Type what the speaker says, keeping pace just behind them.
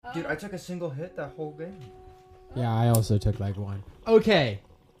Dude, I took a single hit that whole game. Yeah, I also took like one. Okay.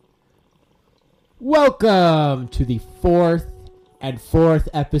 Welcome to the fourth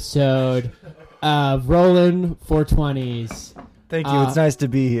episode of Rollin' 420s. Thank you. It's nice to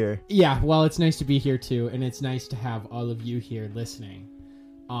be here. Yeah, well, it's nice to be here too, and it's nice to have all of you here listening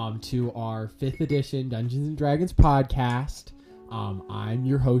to our 5th edition Dungeons and Dragons podcast. I'm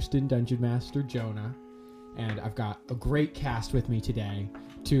your host and Dungeon Master, Jonah, and I've got a great cast with me today.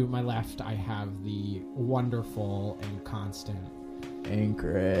 To my left, I have the wonderful and constant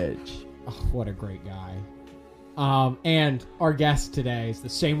Anchorage. Oh, what a great guy. And our guest today is the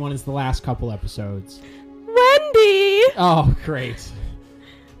same one as the last couple episodes. Wendy! Oh, great.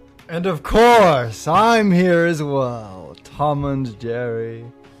 And of course, I'm here as well. Tommund, Jerry.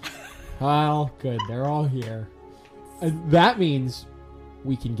 Well, good. They're all here. That means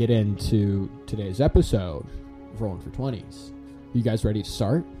we can get into today's episode of Rolling for 20s. You guys ready to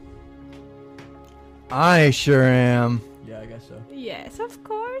start? I sure am. Yeah, I guess so. Yes, of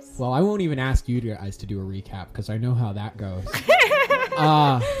course. Well, I won't even ask you guys to do a recap because I know how that goes.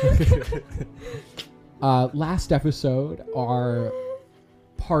 Last episode, our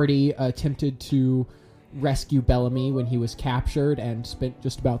party attempted to rescue Bellamy when he was captured and spent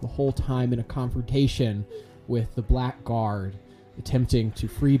just about the whole time in a confrontation with the Blackguard, attempting to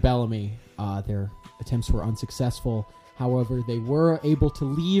free Bellamy. Their attempts were unsuccessful. However, they were able to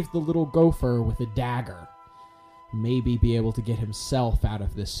leave the little gopher with a dagger. Maybe be able to get himself out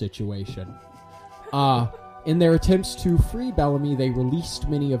of this situation. In their attempts to free Bellamy, they released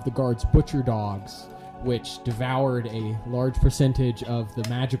many of the guards' butcher dogs, which devoured a large percentage of the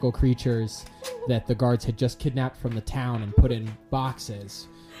magical creatures that the guards had just kidnapped from the town and put in boxes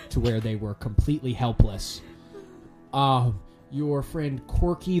to where they were completely helpless. Your friend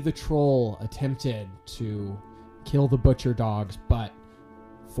Corky the Troll attempted to kill the butcher dogs, but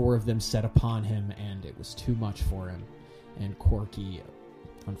 4 of them set upon him, and it was too much for him. And Corky,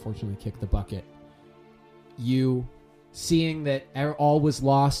 unfortunately, kicked the bucket. You, seeing that all was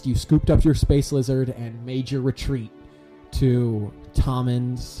lost, you scooped up your space lizard and made your retreat to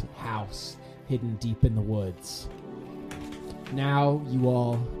Tommund's house, hidden deep in the woods. Now you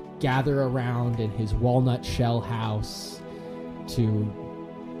all gather around in his walnut shell house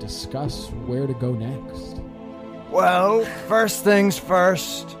to discuss where to go next. Well, first things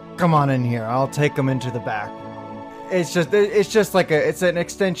first. Come on in here. I'll take them into the back room. It's just like it's an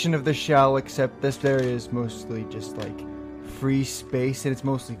extension of the shell, except this area is mostly just like free space, and it's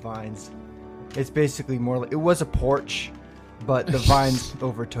mostly vines. It's basically more like, it was a porch, but the vines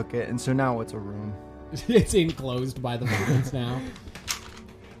overtook it, and so now it's a room. It's enclosed by the vines now.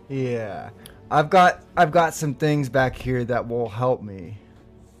 Yeah. I've got some things back here that will help me.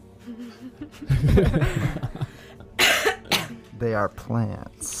 They are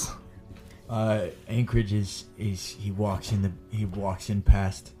plants. Anchorage is he walks in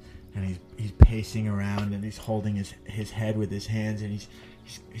past, and he's pacing around, and he's holding his head with his hands, and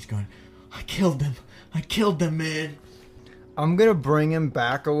he's going, I killed them, man. I'm gonna bring him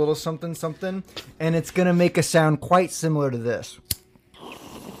back a little something, and it's gonna make a sound quite similar to this.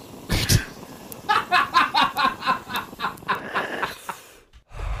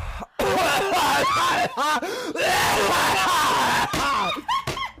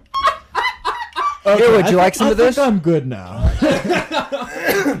 Okay, hey, would you like some of this? I'm good now.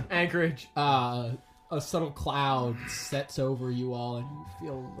 Anchorage, a subtle cloud sets over you all, and you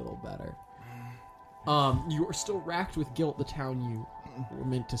feel a little better. You are still racked with guilt. The town you were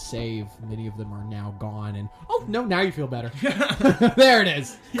meant to save, many of them are now gone, and oh no, now you feel better. There it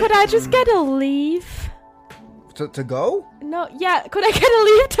is. Could I just get a leave? To go? No, yeah, could I get a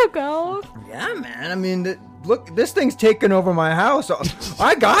leave to go? Yeah, man. I mean, look, this thing's taking over my house.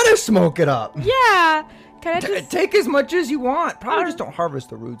 I gotta smoke it up. Yeah. Can I just... Take as much as you want. Probably just don't harvest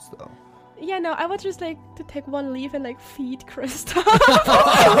the roots, though. Yeah, no, I would just like to take one leaf and like feed Kristoff.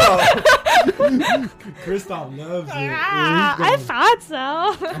 Kristoff loves it. I thought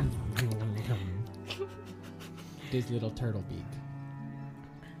so. His little turtle beak.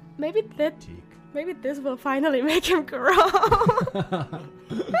 Maybe this will finally make him grow.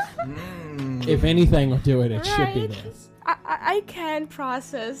 If anything will do it, it Right. should be this. I can't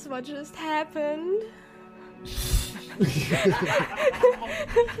process what just happened.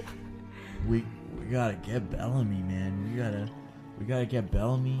 We gotta get Bellamy, man. We gotta get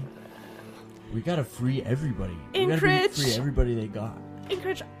Bellamy. We gotta free everybody. We gotta free everybody they got.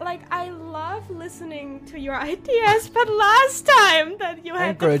 Anchorage, like, I love listening to your ideas, but last time that you had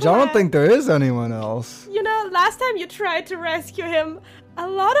Anchorage, I don't think there is anyone else. You know, last time you tried to rescue him, a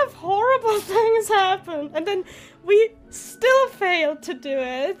lot of horrible things happened. And then we still failed to do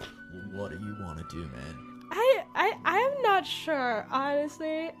it. What do you want to do, man? I'm not sure,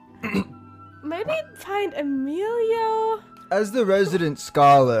 honestly. Maybe find Emilio? As the resident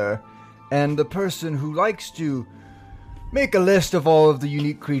scholar and the person who likes to make a list of all of the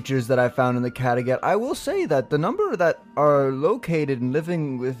unique creatures that I found in the Kattegat, I will say that the number that are located and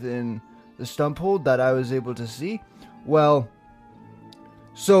living within the Stumphold that I was able to see, well,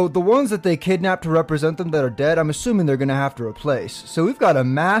 so the ones that they kidnapped to represent them that are dead, I'm assuming they're going to have to replace. So we've got a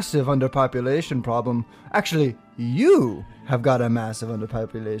massive underpopulation problem. Actually, you have got a massive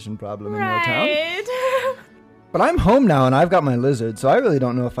underpopulation problem in your town. Right. But I'm home now and I've got my lizard, so I really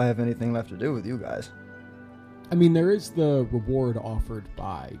don't know if I have anything left to do with you guys. I mean, there is the reward offered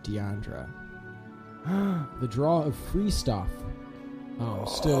by Deandra. The draw of free stuff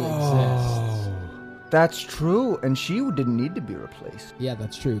still exists. That's true, and she didn't need to be replaced. Yeah,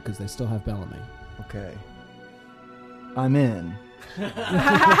 that's true, because they still have Bellamy. Okay. I'm in. No,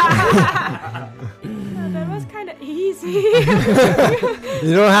 that was kind of easy.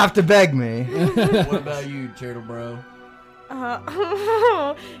 You don't have to beg me. What about you, turtle bro?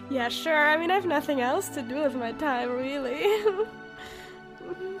 Yeah, sure. I mean, I have nothing else to do with my time, really.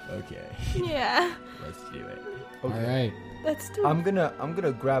 Okay. Yeah. Let's do it. Okay. All right. Let's do I'm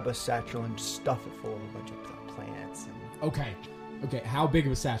gonna grab a satchel and stuff it full of a bunch of plants and Okay. How big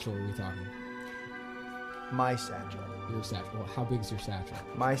of a satchel are we talking? my satchel. Your satchel. Well, how big is your satchel?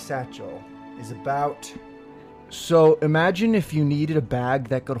 My satchel is about. So imagine if you needed a bag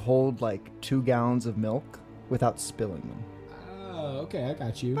that could hold like 2 gallons of milk without spilling them. Oh, okay, I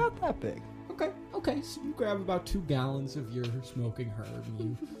got you. Not that big. Okay, so you grab about 2 gallons of your smoking herb and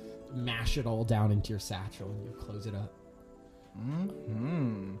you mash it all down into your satchel and you close it up.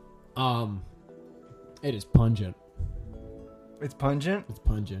 It is pungent. It's pungent. It's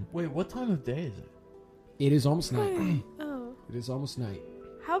pungent. Wait, what time of day is it? It is almost night. Oh. It is almost night.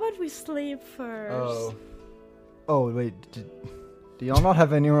 How about we sleep first? Oh, wait. Do y'all not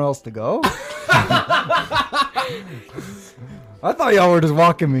have anywhere else to go? I thought y'all were just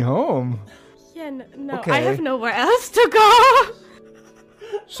walking me home. Yeah, no, Okay. I have nowhere else to go.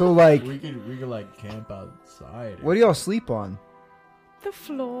 So, like, We could like camp outside. what do y'all sleep on? The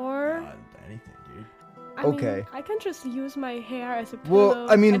floor. Anything, dude. I mean, Okay. I can just use my hair as a pillow.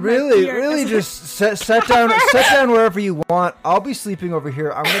 Well, I mean, and my really, beard really, as a- just set down wherever you want. I'll be sleeping over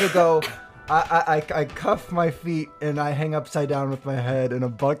here. I'm gonna go. I cuff my feet and I hang upside down with my head in a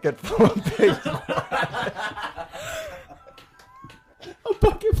bucket full of pig's blood. A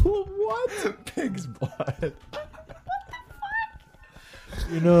bucket full of what? Pig's blood.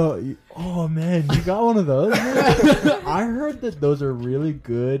 Oh man, you got one of those? I heard that those are really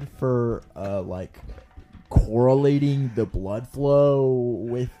good for like correlating the blood flow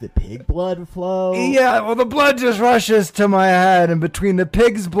with the pig blood flow. Yeah, well, the blood just rushes to my head, and between the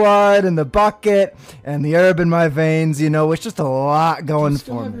pig's blood and the bucket and the herb in my veins, it's just a lot going Do you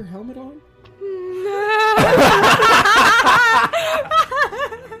still for have me. your helmet on?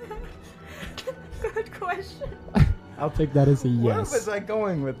 Good question. I'll take that as a Where yes. was I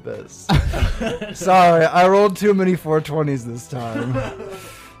going with this? Sorry, I rolled too many 420s this time.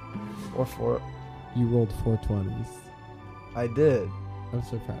 Or 4. You rolled 420s. I did. I'm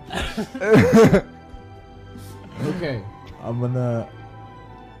so proud. Okay. I'm gonna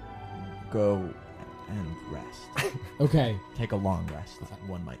go and rest. Okay. Take a long rest,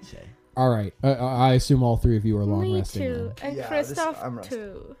 one might say. All right. I assume all 3 of you are long Me resting. too, then. and Yeah, Christoph I'm resting.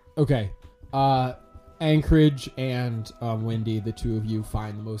 too. Okay. Anchorage and Wendy, the 2 of you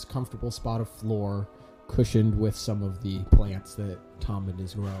find the most comfortable spot of floor, cushioned with some of the plants that Tommund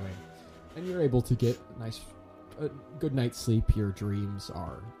is growing, and you're able to get a good night's sleep. Your dreams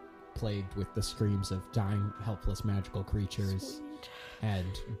are plagued with the screams of dying, helpless, magical creatures and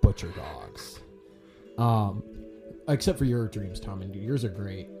butcher dogs. Except for your dreams, Tommund. Yours are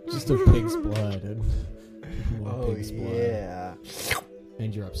great. Just of pig's blood and more Oh, pig's blood. yeah.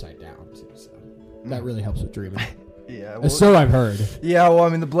 And you're upside down too, so that really helps with dreaming. Yeah, well, So I've heard. yeah, well, I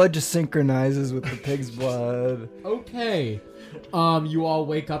mean, the blood just synchronizes with the pig's blood. Okay. You all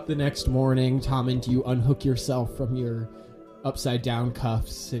wake up the next morning. Tommund, you unhook yourself from your upside down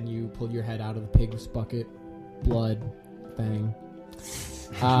cuffs and you pull your head out of the pig's bucket blood thing.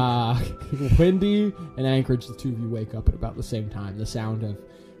 Wendy and Anchorage, the 2 of you wake up at about the same time. The sound of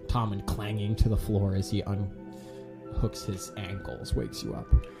Tommund clanging to the floor as he unhooks his ankles wakes you up.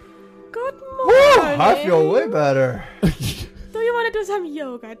 Good Woo! morning. I feel way better. Do you want to do some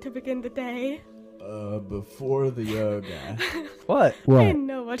yoga to begin the day? Before the yoga. What? I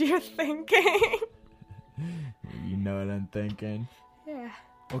know what you're thinking. You know what I'm thinking? Yeah.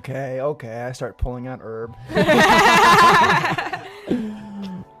 Okay. I start pulling out herb.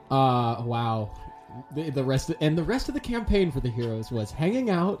 Wow. The rest of the campaign for the heroes was hanging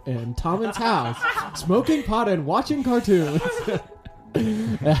out in Tommund's house, smoking pot and watching cartoons.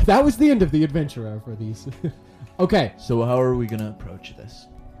 That was the end of the adventure for these. Okay. So how are we gonna approach this?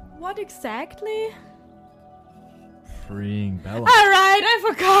 What exactly? Freeing Bellamy. All right, I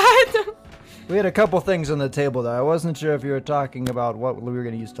forgot. We had a couple things on the table there. I wasn't sure if you were talking about what we were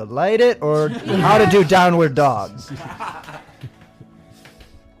going to use to light it or how to do downward dog.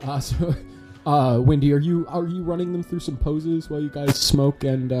 Wendy, are you running them through some poses while you guys smoke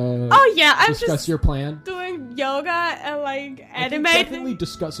and Oh yeah, I'm discuss just your plan? doing yoga and like I think animating. definitely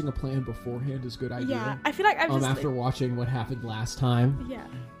discussing a plan beforehand is a good idea. Yeah, I feel like I'm just after watching what happened last time. yeah.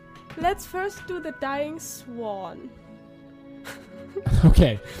 Let's first do the dying swan.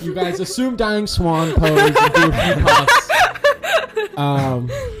 Okay, you guys assume dying swan pose and do a few puffs.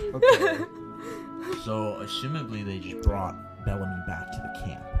 Okay. So, assumably they just brought Bellamy back to the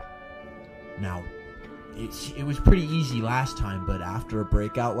camp. Now, it was pretty easy last time, but after a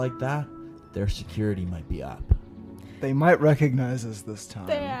breakout like that, their security might be up. They might recognize us this time.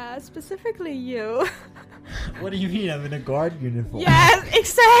 Yeah, specifically you. What do you mean? I'm in a guard uniform. Yes,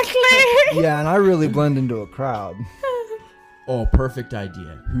 exactly. Yeah, and I really blend into a crowd. Oh, perfect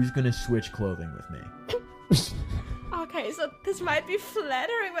idea. Who's gonna switch clothing with me? Okay, so this might be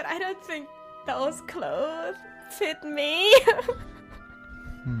flattering, but I don't think those clothes fit me.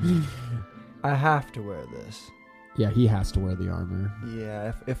 I have to wear this. Yeah, he has to wear the armor.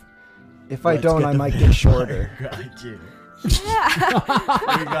 Yeah, if I don't, I might get shorter. Got you.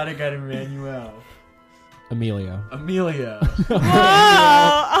 Yeah. We gotta get Emmanuel. Amelia.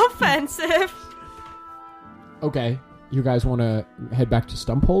 Whoa, offensive. Okay, you guys want to head back to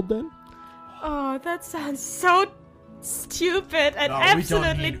Stumphold then? Oh, that sounds so stupid and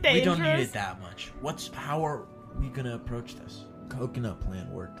absolutely dangerous. We don't need it that much. How are we gonna approach this? Coconut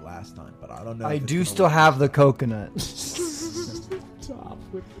plan worked last time, but I don't know. I do still have the coconut. Stop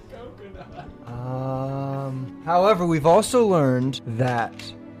with the coconut. However, we've also learned that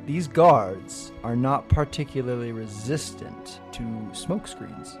these guards are not particularly resistant to smoke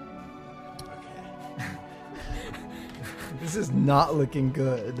screens. Okay. This is not looking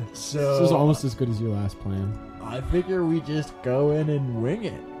good. So This is almost as good as your last plan. I figure we just go in and wing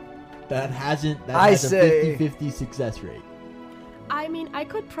it. That has a 50-50 success rate. I mean, I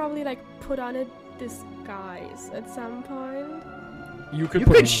could probably like put on a disguise at some point. You could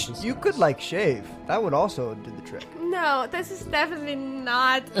You could like shave. That would also do the trick. No, this is definitely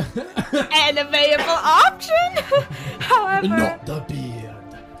not an available option. However, the beard.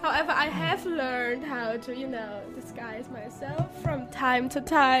 However, I have learned how to, disguise myself from time to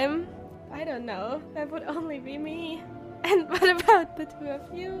time. I don't know. That would only be me. And what about the two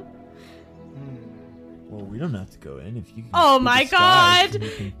of you? Well, we don't have to go in if you. Can Oh be my disguised, God! you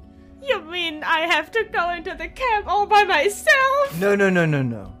can- You mean I have to go into the camp all by myself? No.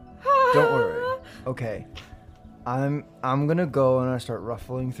 Don't worry. Okay. I'm gonna go and I start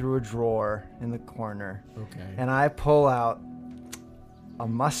ruffling through a drawer in the corner. Okay. And I pull out a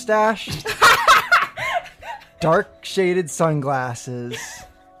mustache, dark shaded sunglasses,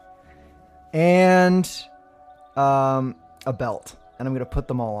 and a belt. And I'm gonna put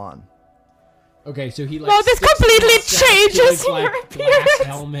them all on. Okay, so he like. Well, this sticks completely the mustache to changes his, your like, appearance. glass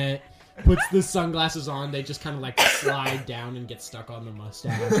helmet, puts the sunglasses on. They just kind of like slide down and get stuck on the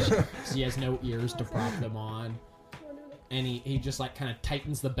mustache. So he has no ears to prop them on. And he just like kind of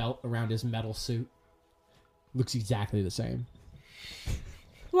tightens the belt around his metal suit. Looks exactly the same.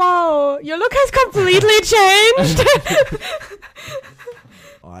 Whoa, your look has completely changed.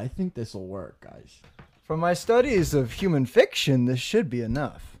 Oh, I think this will work, guys. From my studies of human fiction, this should be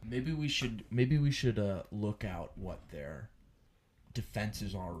enough. Maybe we should look out what their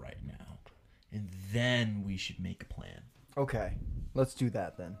defenses are right now, and then we should make a plan. Okay, let's do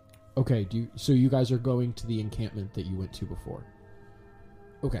that then. Okay, so you guys are going to the encampment that you went to before.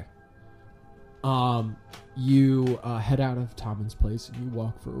 Okay. You head out of Tommund's place and you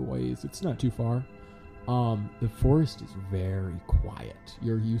walk for a ways. It's not too far. The forest is very quiet.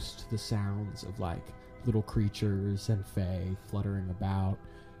 You're used to the sounds of like little creatures and fae fluttering about,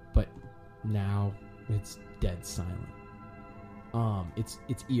 but now it's dead silent. It's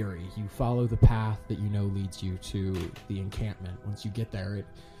eerie. You follow the path that you know leads you to the encampment. Once you get there,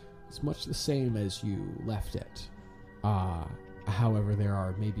 it's much the same as you left it. However, there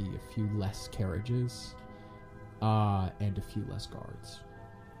are maybe a few less carriages, and a few less guards.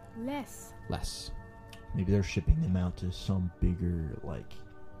 Less. Maybe they're shipping them out to some bigger,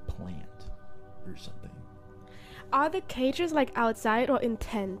 plant or something. Are the cages like outside or in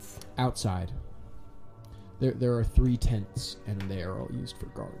tents? Outside. There are 3 tents, and they are all used for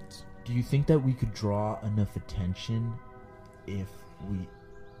guards. Do you think that we could draw enough attention if we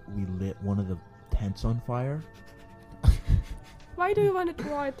lit one of the tents on fire? Why do you want to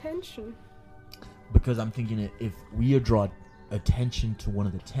draw attention? Because I'm thinking if we draw attention to one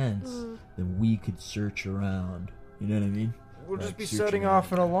of the tents, then we could search around. You know what I mean? We'll Like just be searching setting around.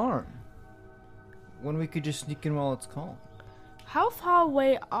 off an alarm. When we could just sneak in while it's calm. How far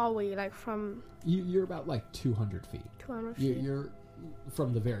away are we, like, from You're about like 200 feet. 200 feet? You're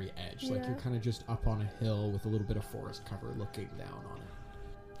from the very edge. Like Yeah. you're kind of just up on a hill with a little bit of forest cover looking down on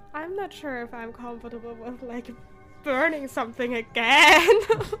it. I'm not sure if I'm comfortable with, like, burning something again.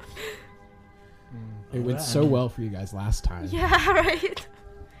 It went so well for you guys last time. Yeah, right.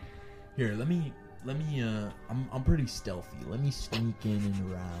 Here, let me. I'm pretty stealthy. Let me sneak in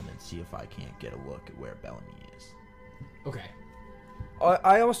and around and see if I can't get a look at where Bellamy is. Okay.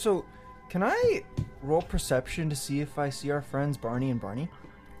 I also... Can I roll perception to see if I see our friends Barney and Barney?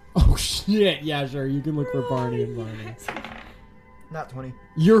 Oh shit! Yeah, sure. You can look for Barney and Barney. Not 20.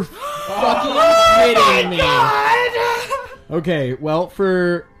 You're fucking kidding me! Okay, well,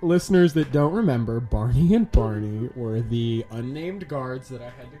 for listeners that don't remember, Barney and Barney were the unnamed guards that I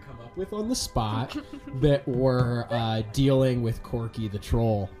had to come up with on the spot that were dealing with Corky the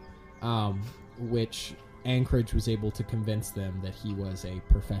Troll, which Anchorage was able to convince them that he was a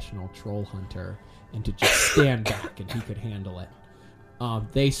professional troll hunter and to just stand back and he could handle it.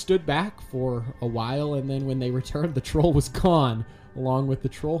 They stood back for a while, and then when they returned, the troll was gone, along with the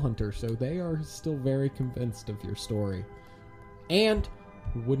troll hunter, so they are still very convinced of your story. And,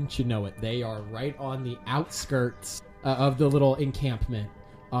 wouldn't you know it, they are right on the outskirts of the little encampment,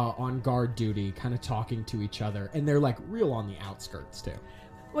 on guard duty, kind of talking to each other, and they're like real on the outskirts too.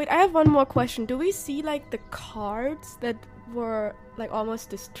 Wait, I have one more question. Do we see, like, the cards that were, like, almost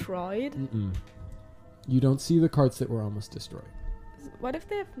destroyed? Mm-mm. You don't see the carts that were almost destroyed. What if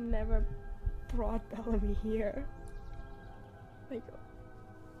they've never brought Bellamy here? Like,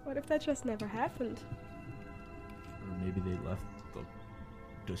 what if that just never happened? Or maybe they left the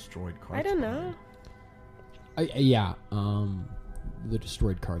destroyed carts. I don't know. Yeah, the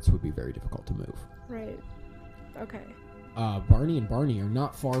destroyed carts would be very difficult to move. Right. Okay. Barney and Barney are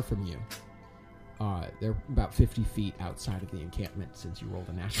not far from you. They're about 50 feet outside of the encampment since you rolled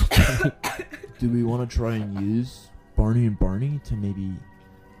a natural 20. Do we want to try and use Barney and Barney to maybe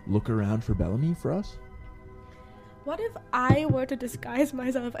look around for Bellamy for us? What if I were to disguise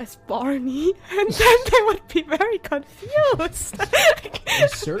myself as Barney, and then they would be very confused? You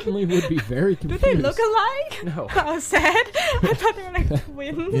certainly would be very Do confused. they look alike? No. How sad. I thought they were like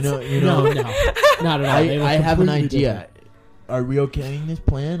twins. You know. No, not at all. They look I have an completely idea. different. Are we okaying this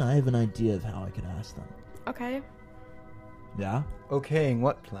plan? I have an idea of how I could ask them. Okay. Yeah? Okaying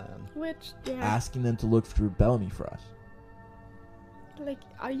what plan? Which, yeah. Asking them to look for Bellamy for us. Like,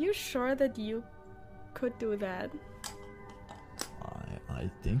 are you sure that you could do that? I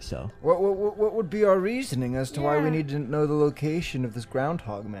think so. What would be our reasoning as to why we Yeah. need to know the location of this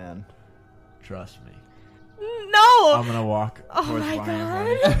groundhog man? Trust me. No! I'm gonna walk Oh towards my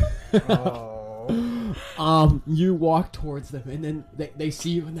Barney and Barney. Oh. You walk towards them, and then they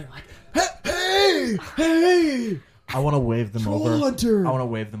see you, and they're like, hey! I want to wave them Troll over. hunter! I want to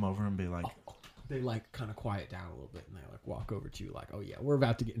wave them over and be like, They like kind of quiet down a little bit, and they like walk over to you, like, oh yeah, we're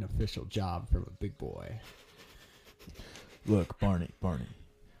about to get an official job from a big boy. look, Barney.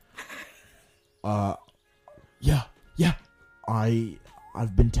 Yeah.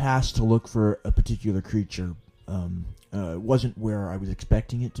 I've been tasked to look for a particular creature. It wasn't where I was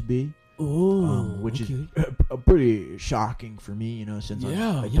expecting it to be. Which is pretty shocking for me, you know, since I'm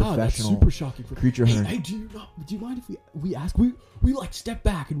a that's professional super shocking for creature hunter. Hey, do you mind if we ask? We like stepped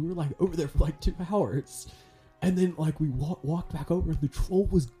back and we were like over there for like 2 hours, and then like we walked back over and the troll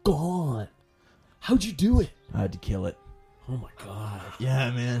was gone. How'd you do it? I had to kill it. Oh my god,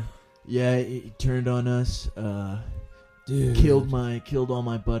 Yeah, man. Yeah, it turned on us. dude! Killed all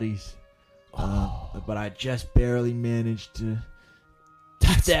my buddies. But I just barely managed to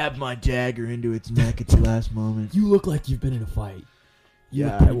stab my dagger into its neck at the last moment. You look like you've been in a fight. You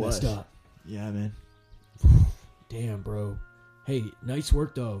Yeah, look pretty I was. messed up. Yeah, man. Damn, bro. Hey, nice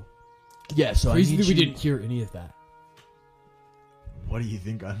work though. Yeah, so Crazy I that need we you- didn't hear any of that. What do you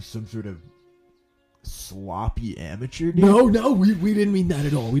think? I'm some sort of sloppy amateur? Dude? No, we didn't mean that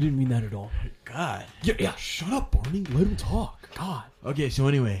at all. We didn't mean that at all. God. Yeah, shut up, Barney. Let him talk. God. Okay, so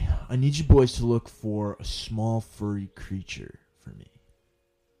anyway, I need you boys to look for a small furry creature for me.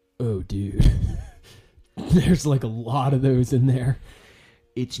 Oh, dude. There's like a lot of those in there.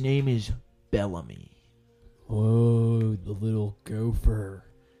 Its name is Bellamy. Oh, the little gopher.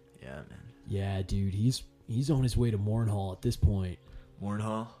 Yeah, man. Yeah, dude, he's on his way to Mornhall at this point.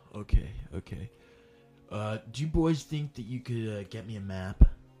 Mornhall? Okay. Do you boys think that you could get me a map?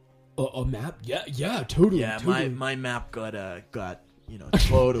 A map? Yeah, totally. Yeah, totally. my map got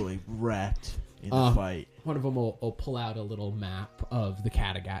totally wrecked in the fight. One of them will pull out a little map of the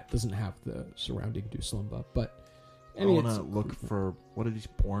Kattegat. Doesn't have the surrounding Duslimba, but I mean, want to look for, what are these,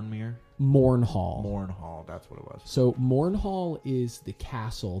 Bournemere? Mornhall. That's what it was. So Mornhall is the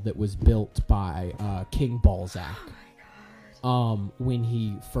castle that was built by King Balzac. When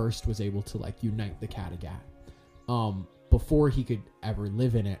he first was able to unite the Kattegat. Before he could ever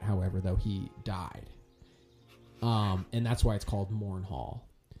live in it, however, though, he died. And that's why it's called Mornhall.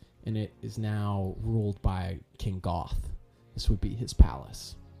 And it is now ruled by King Goth. This would be his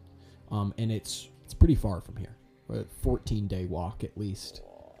palace. And it's pretty far from here. A 14-day walk at least.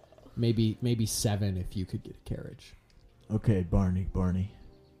 Maybe 7 if you could get a carriage. Okay, Barney.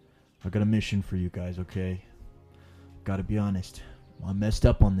 I got a mission for you guys, okay? Gotta be honest. I messed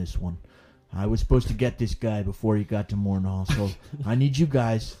up on this one. I was supposed to get this guy before he got to Mornhall, so I need you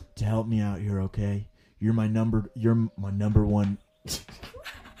guys to help me out here, okay? You're my number one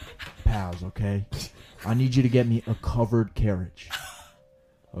pals, okay? I need you to get me a covered carriage.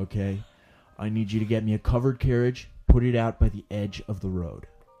 Okay? I need you to get me a covered carriage, put it out by the edge of the road.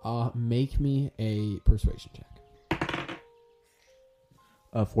 Make me a persuasion check.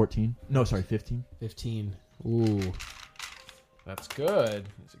 14. No, sorry, 15. 15. Ooh. That's good.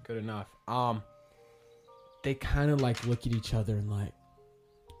 Is it good enough? They kind of look at each other and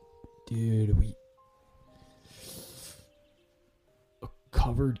dude, a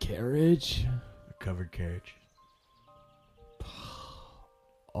covered carriage? A covered carriage.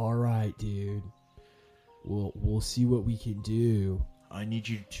 All right, dude. We'll see what we can do. I need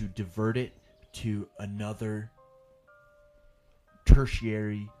you to divert it to another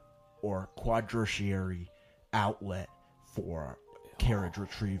tertiary or quadritertiary outlet for carriage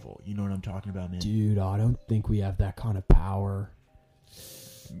retrieval. You know what I'm talking about, man? Dude, I don't think we have that kind of power.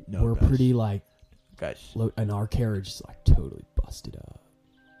 No, we're guys. pretty guys. And our carriage is totally busted up.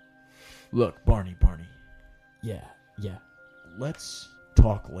 Look, Barney. Yeah. Let's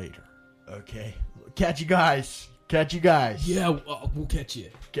talk later, okay? Catch you guys. Yeah, we'll catch you.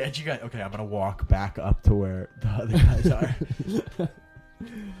 Catch you guys. Okay, I'm gonna walk back up to where the other guys are.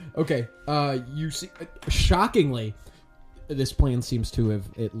 Okay, you see, shockingly, this plan seems to have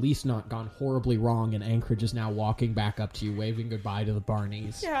at least not gone horribly wrong, and Anchorage is now walking back up to you, waving goodbye to the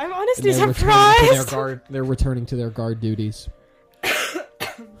Barneys. Yeah, I'm honestly And surprised. they're returning to their guard duties.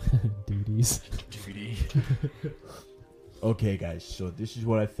 Duties. Okay, guys, so this is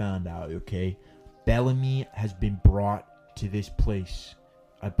what I found out, okay? Bellamy has been brought to this place.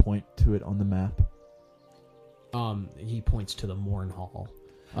 I point to it on the map. He points to the Mornhall.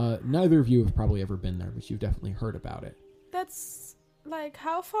 Neither of you have probably ever been there, but you've definitely heard about it. That's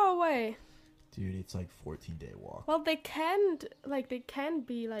how far away? Dude, it's 14-day walk. Well, they can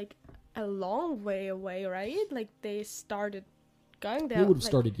be a long way away, right? They started going there. They would have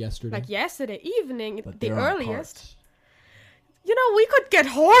started yesterday. Yesterday evening, But the they're on earliest. carts. We could get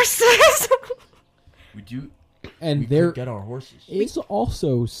horses. We do. And we there could get our horses. is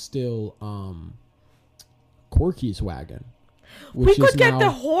also still Corky's wagon, We which could is get now the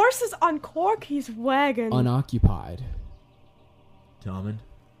horses on Corky's wagon. unoccupied. Tommund?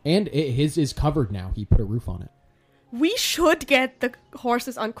 And his is covered now. He put a roof on it. We should get the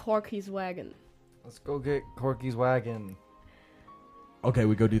horses on Corky's wagon. Let's go get Corky's wagon. Okay,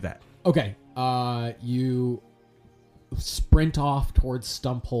 we go do that. Okay, you sprint off towards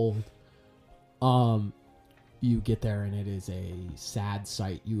Stumphold. You get there and it is a sad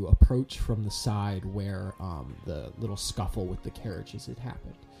sight. You approach from the side where the little scuffle with the carriages had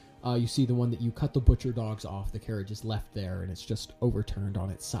happened. You see the one that you cut the butcher dogs off. The carriage is left there and it's just overturned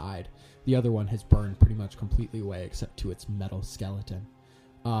on its side. The other one has burned pretty much completely away except to its metal skeleton.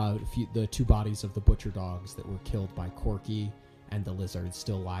 The 2 bodies of the butcher dogs that were killed by Corky and the lizard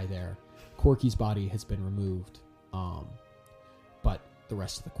still lie there. Corky's body has been removed, but the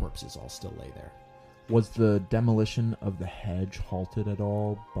rest of the corpses all still lay there. Was the demolition of the hedge halted at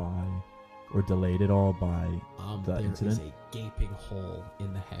all by, or delayed at all by the incident? There is a gaping hole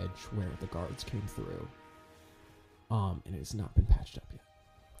in the hedge where the guards came through, and it has not been patched up yet.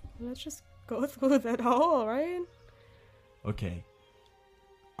 Let's just go through that hole, right? Okay.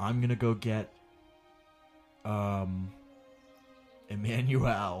 I'm gonna go get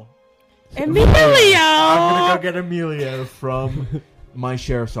Emmanuel. Emilio! I'm gonna go get Emilio from my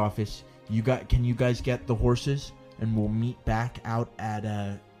sheriff's office. Can you guys get the horses, and we'll meet back out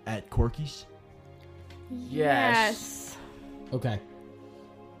at Corky's? Yes. Okay.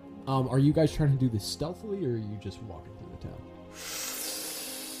 Are you guys trying to do this stealthily, or are you just walking through the town?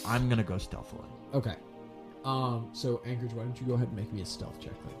 I'm gonna go stealthily. Okay. So Anchorage, why don't you go ahead and make me a stealth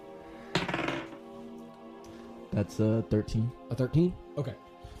check then? That's a 13. A 13? Okay.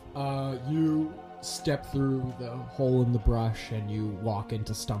 You step through the hole in the brush and you walk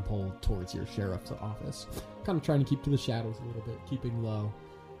into Stumphole towards your sheriff's office. Kind of trying to keep to the shadows a little bit, keeping low.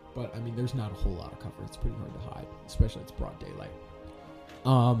 But, I mean, there's not a whole lot of cover. It's pretty hard to hide, especially it's broad daylight.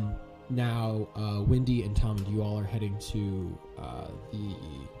 Now, Wendy and Tommund, you all are heading to the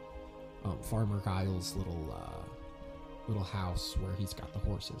Farmer Giles' little house where he's got the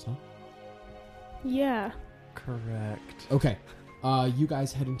horses, huh? Yeah. Correct. Okay. You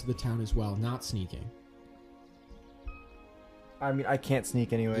guys head into the town as well, not sneaking. I mean, I can't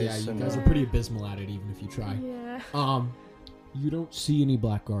sneak anyways. Yeah, you so guys no. are pretty abysmal at it, even if you try. Yeah. You don't see any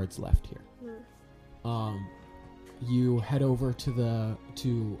Blackguards left here. You head over to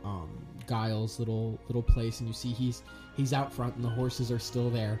Giles' little place, and you see he's out front, and the horses are still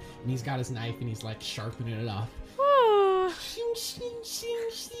there, and he's got his knife, and he's like sharpening it up. Oh. Shing, shing, shing,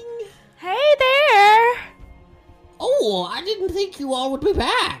 shing. Hey there. Oh, I didn't think you all would be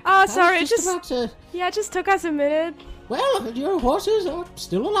back. Oh, sorry, I was just about to... Yeah, it just took us a minute. Well, your horses are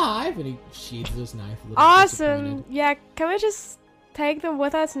still alive, and he sheathes his knife a little Awesome. disappointed. Yeah, can we just take them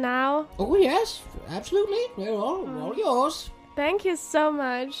with us now? Oh, yes, absolutely. They're all yours. Thank you so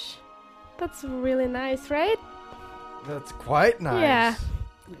much. That's really nice, right? That's quite nice. Yeah.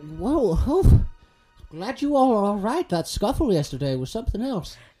 Well, glad you all are all right. That scuffle yesterday was something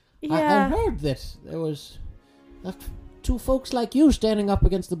else. I Yeah. heard that there was two folks like you standing up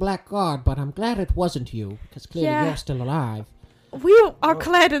against the Blackguard, but I'm glad it wasn't you, because clearly Yeah. you're still alive. We are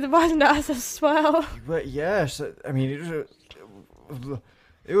glad it wasn't us as well. But yes, I mean,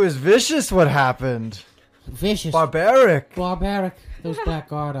 it was vicious what happened. Vicious. Barbaric. Barbaric. Those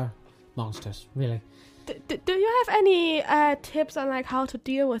Blackguard are monsters, really. Do you have any tips on like how to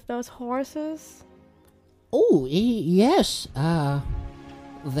deal with those horses? Oh, yes.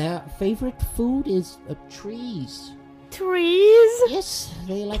 Their favorite food is trees. Trees? Yes,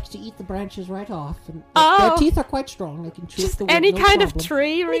 they like to eat the branches right off. And Oh. their teeth are quite strong. They can chew Just the wood, any no kind problem. of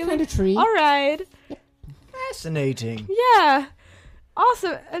tree, really? Any kind of tree. All right. Fascinating. Yeah.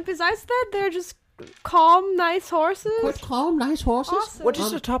 Awesome. And besides that, they're just calm, nice horses. Quite calm, nice horses. Awesome. What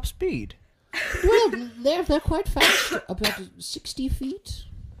is the top speed? Well, they're quite fast. About 60 feet.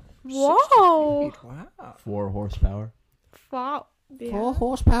 Whoa. Wow. 4 horsepower. Wow. Yeah. 4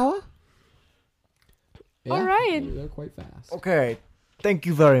 horsepower. All right. They're quite fast. Okay. Thank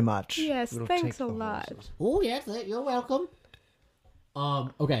you very much. Yes, We'll thanks take a the lot. horses. Oh, yes, you're welcome.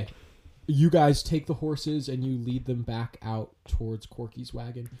 Okay. You guys take the horses and you lead them back out towards Corky's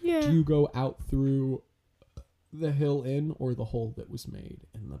wagon. Yeah. Do you go out through the hill inn or the hole that was made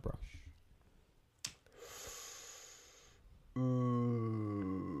in the brush?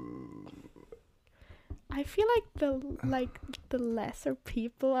 I feel like the lesser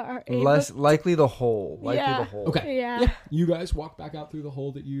people are able. Less likely the hole. Likely Yeah. the hole. Okay. Yeah. You guys walk back out through the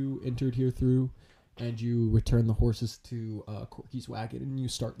hole that you entered here through, and you return the horses to Corky's wagon, and you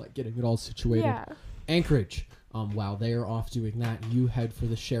start like getting it all situated. Yeah. Anchorage. While they are off doing that, you head for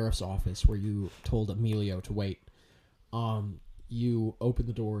the sheriff's office where you told Emilio to wait. You open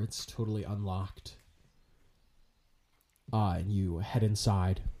the door; it's totally unlocked. And you head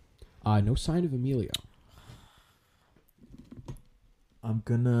inside. No sign of Emilio. I'm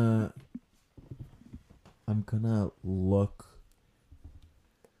gonna look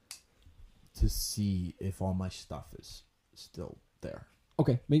to see if all my stuff is still there.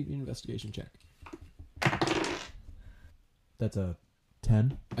 Okay, make an investigation check. That's a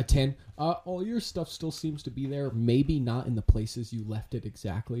 10. A 10. All your stuff still seems to be there. Maybe not in the places you left it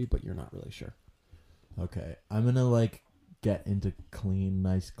exactly, but you're not really sure. Okay, I'm gonna get into clean,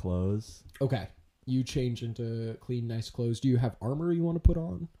 nice clothes. Okay. You change into clean, nice clothes. Do you have armor you want to put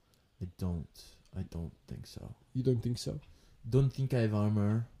on? I don't think so. You don't think so? Don't think I have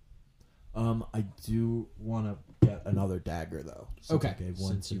armor. I do want to get another dagger though. Since I gave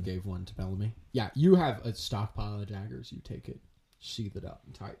one Since to- you gave one to Bellamy. Yeah, you have a stockpile of daggers. You take it, sheath it up,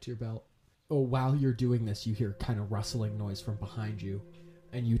 and tie it to your belt. Oh, while you're doing this, you hear kind of rustling noise from behind you,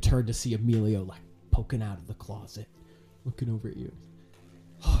 and you turn to see Emilio poking out of the closet, looking over at you.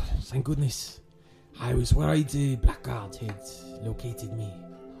 Oh, thank goodness. I was worried the Blackguards had located me.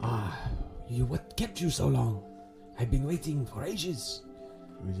 What kept you so long? I've been waiting for ages.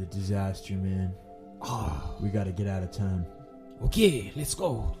 It was a disaster, man. We gotta get out of town. Okay, let's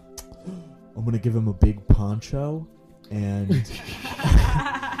go. I'm gonna give him a big poncho and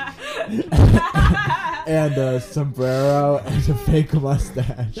and a sombrero and a fake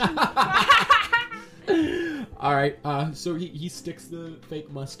mustache. All right, so he sticks the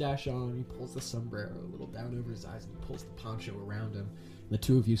fake mustache on, he pulls the sombrero a little down over his eyes, and he pulls the poncho around him. The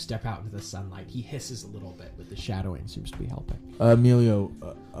two of you step out into the sunlight. He hisses a little bit, but the shadowing seems to be helping. Emilio,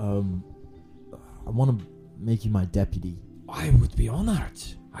 I want to make you my deputy. I would be honored.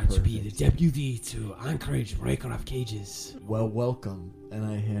 I'd be the deputy to Anchorage, breaker of cages. Well, welcome. And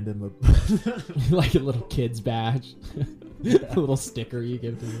I hand him a Like a little kid's badge. A little sticker you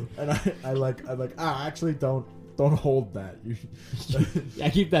give to him. and I'm like, actually, don't hold that. You Yeah,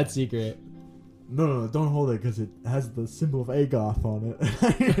 keep that secret. No, don't hold it because it has the symbol of Agoth on it.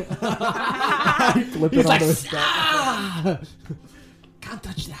 I flip it onto his back. Can't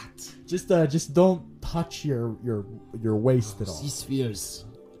touch that. Just don't touch your waist at all. This feels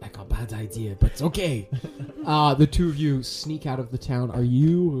like a bad idea, but okay. The two of you sneak out of the town. Are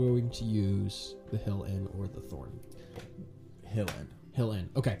you going to use the Hill Inn or the Thorn? Hill Inn. Hill Inn.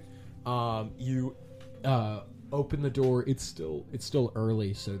 Okay. You open the door. It's still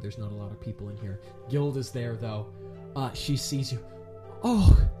early, so there's not a lot of people in here. Gilda's there though. She sees you.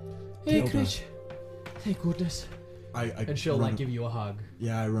 Oh, Anchorage. Thank goodness. And she'll like give you a hug.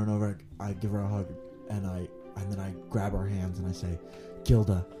 Yeah, I run over. I give her a hug, and then I grab her hands and I say,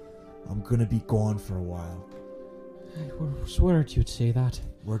 Gilda, I'm gonna be gone for a while. I swear you'd say that.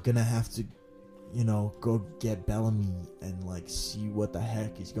 We're gonna have to, go get Bellamy and like see what the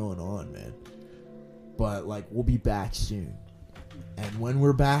heck is going on, man. But like we'll be back soon, and when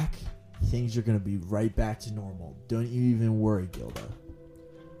we're back, things are gonna be right back to normal. Don't you even worry, Gilda.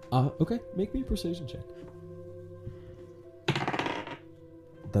 Okay. Make me a persuasion check.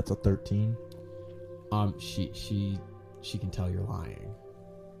 That's a 13. She can tell you're lying.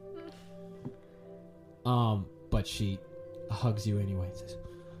 But she hugs you anyway and says,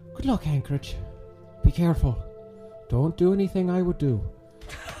 "Good luck, Anchorage. Be careful. Don't do anything I would do."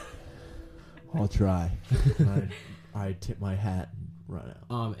 I'll try. I tip my hat and run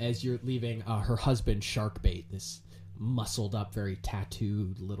out. As you're leaving, her husband, Sharkbait, this muscled up, very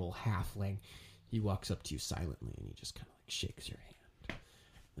tattooed little halfling, he walks up to you silently and he just kind of like shakes your hand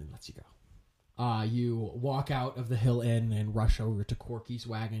and lets you go. You walk out of the Hill Inn and rush over to Corky's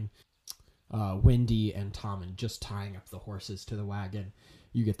wagon. Wendy and Tommund just tying up the horses to the wagon.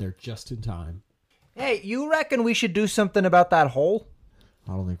 You get there just in time. Hey, you reckon we should do something about that hole?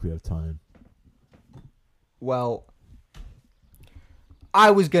 I don't think we have time. Well, I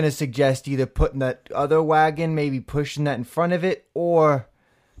was going to suggest either putting that other wagon, maybe pushing that in front of it, or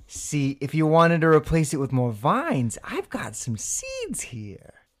see if you wanted to replace it with more vines. I've got some seeds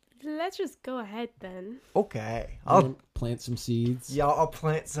here. Let's just go ahead then. Okay. I'll plant some seeds. Yeah, I'll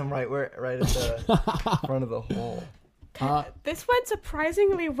plant some right at the front of the hole. This went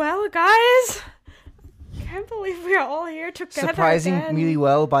surprisingly well, guys. Can't believe we are all here together. Surprisingly again.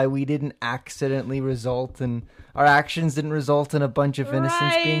 well by we didn't accidentally result in our actions didn't result in a bunch of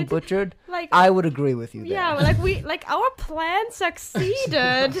innocents being butchered. Like, I would agree with you there. Yeah, our plan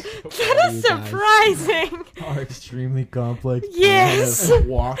succeeded. That is surprising. Are extremely complex. Yes. plans.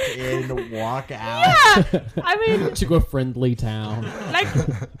 Walk in, walk out. Yeah, I mean, To a friendly town. like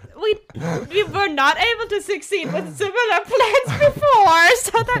we were not able to succeed with similar plans before,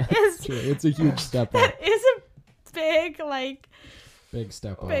 so that is Sure, it's a huge step up. that is a Big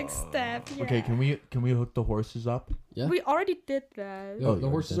step up. big step. Yeah. Okay, can we hook the horses up? Yeah. We already did that. The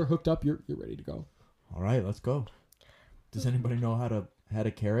horses are hooked up. You're ready to go. All right, let's go. Does anybody know how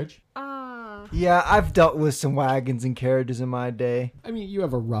to carriage? Yeah, I've dealt with some wagons and carriages in my day. I mean, you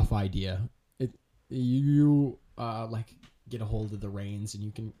have a rough idea. You get a hold of the reins and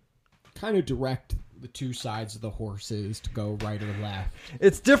you can kind of direct the two sides of the horses to go right or left.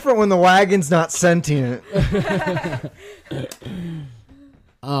 It's different when the wagon's not sentient.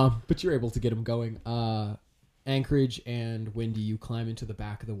 But you're able to get them going. Anchorage and Wendy, you climb into the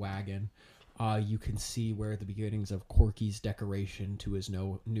back of the wagon. You can see where the beginnings of Corky's decoration to his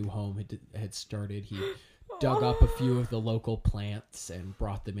new home had started. He dug up a few of the local plants and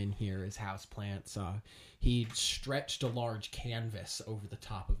brought them in here as house plants. He stretched a large canvas over the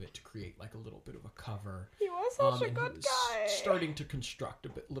top of it to create like a little bit of a cover. He was such a and good he was guy. Starting to construct a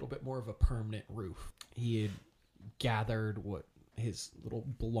little bit more of a permanent roof. He had gathered his little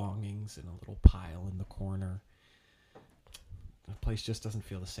belongings in a little pile in the corner. The place just doesn't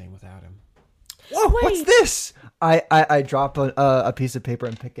feel the same without him. Whoa, what's this? I drop a piece of paper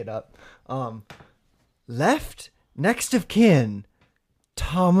and pick it up. Left, next of kin,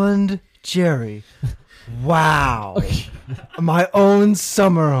 Tommund Jerry. Wow. My own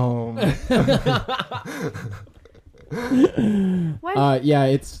summer home. Yeah,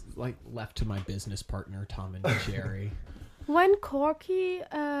 it's like left to my business partner, Tommund and Jerry. When Corky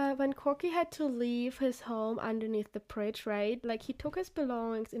had to leave his home underneath the bridge, right? Like, he took his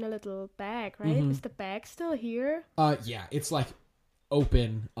belongings in a little bag, right? Mm-hmm. Is the bag still here? Yeah, it's like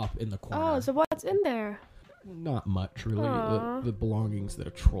open up in the corner. Oh, so what's in there? Not much, really. The belongings that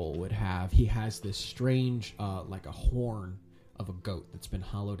a troll would have. He has this strange, like a horn of a goat that's been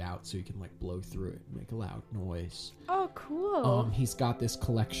hollowed out so you can like blow through it and make a loud noise. Oh, cool. He's got this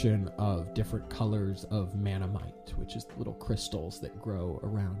collection of different colors of manamite, which is the little crystals that grow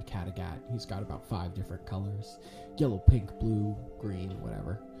around Kattegat. He's got about 5 different colors: yellow, pink, blue, green,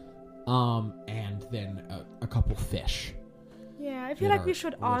 whatever. And then a couple fish. Yeah, I feel like we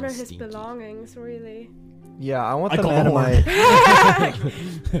should honor his stinky belongings, really. Yeah, I want I the call the manamite.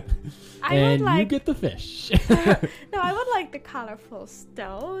 And you get the fish. No, I would like the colorful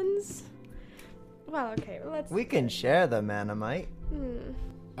stones. Well, okay, let's... We can share the manamite.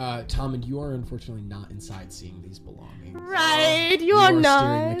 Tommund, you are unfortunately not inside seeing these belongings. Right, You are steering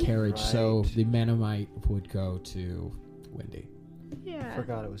not. the carriage, so Right. the manamite would go to Wendy. Yeah.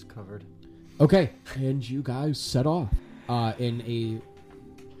 Forgot it was covered. Okay, and you guys set off in a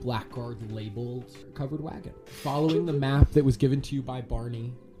Blackguard labeled covered wagon, following the map that was given to you by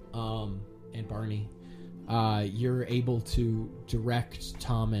Barney. And Barney, you're able to direct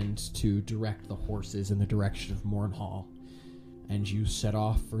Tommund to direct the horses in the direction of Mornhall, and you set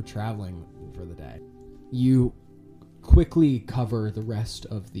off for traveling for the day. You quickly cover the rest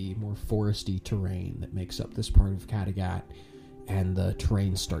of the more foresty terrain that makes up this part of Kattegat, and the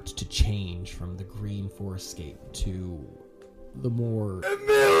terrain starts to change from the green forestscape to the more...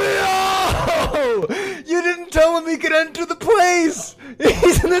 Emilio! You didn't tell him he could enter the place!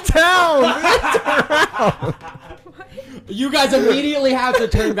 He's in the town! You guys immediately have to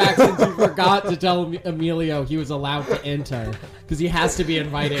turn back since you forgot to tell Emilio he was allowed to enter, because he has to be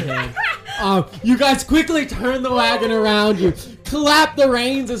invited in. You guys quickly turn the wagon around, you clap the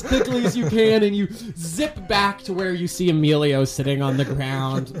reins as quickly as you can, and you zip back to where you see Emilio sitting on the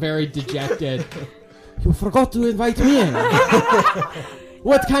ground, very dejected. You forgot to invite me in.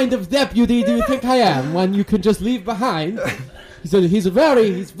 What kind of deputy do you think I am, one you can just leave behind? He's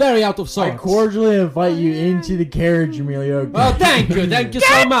very out of I sorts. cordially invite you into the carriage, Emilio. Oh, thank you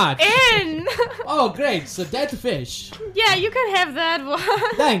so much. In! Oh, great, so dead fish. Yeah, you can have that one.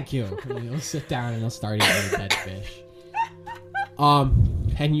 Thank you. And you'll sit down and you'll start eating the dead fish.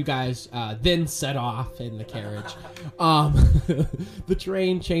 And you guys then set off in the carriage. The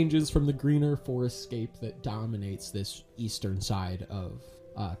terrain changes from the greener forestscape that dominates this eastern side of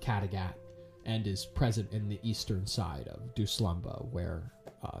Kattegat and is present in the eastern side of Duslumba, where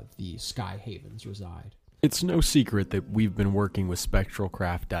the Sky Havens reside. It's no secret that we've been working with Spectral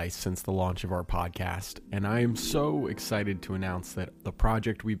Craft Dice since the launch of our podcast, and I am so excited to announce that the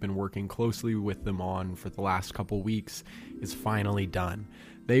project we've been working closely with them on for the last couple weeks is finally done.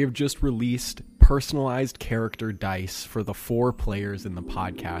 They have just released personalized character dice for the 4 players in the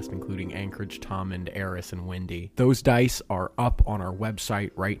podcast, including Anchorage, Tommund, Eris, and Wendy. Those dice are up on our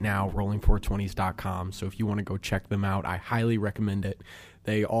website right now, rolling420s.com, so if you want to go check them out, I highly recommend it.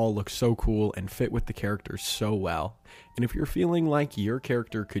 They all look so cool and fit with the characters so well. And if you're feeling like your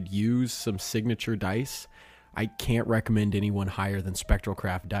character could use some signature dice, I can't recommend anyone higher than Spectral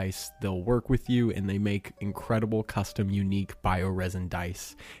Craft Dice. They'll work with you, and they make incredible custom unique bioresin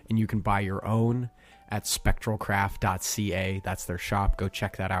dice. And you can buy your own at spectralcraft.ca. That's their shop. Go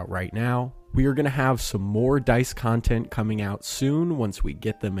check that out right now. We are going to have some more dice content coming out soon once we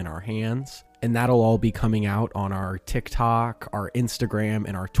get them in our hands. And that'll all be coming out on our TikTok, our Instagram,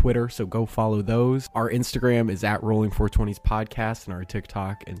 and our Twitter, so go follow those. Our Instagram is at Rolling420s Podcast, and our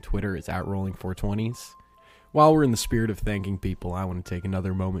TikTok and Twitter is at Rolling420s. While we're in the spirit of thanking people, I want to take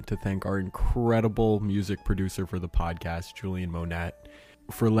another moment to thank our incredible music producer for the podcast, Julian Monette,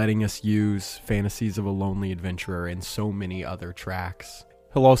 for letting us use Fantasies of a Lonely Adventurer and so many other tracks.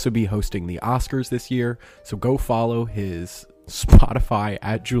 He'll also be hosting the Oscars this year, so go follow his Spotify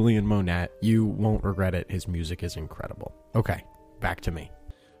at Julian Monette. You won't regret it. His music is incredible. Okay, back to me.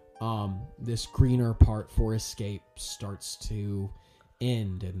 This greener part forestscape starts to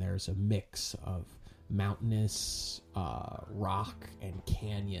end, and there's a mix of mountainous rock and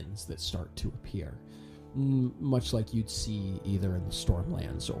canyons that start to appear, much like you'd see either in the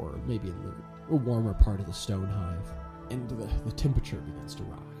Stormlands or maybe in the warmer part of the Stonehive. And the temperature begins to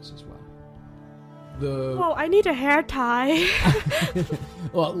rise as well. Whoa, I need a hair tie.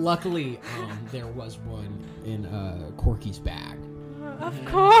 Well, luckily, there was one in Corky's bag. Of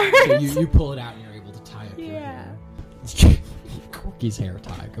course. So you pull it out and you're able to tie up your hair. Corky's hair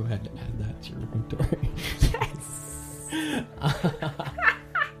tie. Go ahead and add that to your inventory. Yes.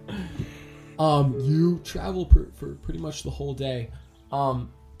 You travel for pretty much the whole day.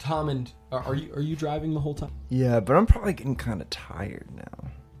 Tommund, are you driving the whole time? Yeah, but I'm probably getting kind of tired now.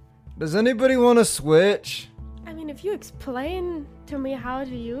 Does anybody want to switch? I mean, if you explain to me how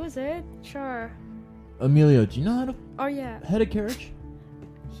to use it, sure. Emilio, do you know how to Oh, yeah. head a carriage?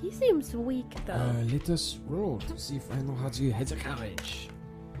 He seems weak, though. Let us roll to see if I know how to head a carriage.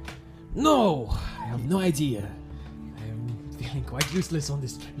 No, I have no idea. I am feeling quite useless on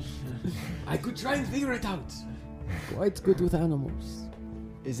this trip. I could try and figure it out. Quite good with animals.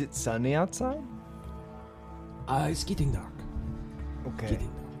 Is it sunny outside? It's getting dark. Okay. Getting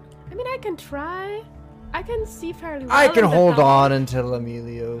dark. I mean, I can try. I can see fairly well. I can in the hold dark. on until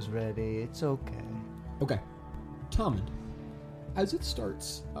Emilio's ready. It's okay. Okay. Tommund, as it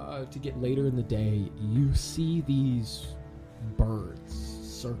starts to get later in the day, you see these birds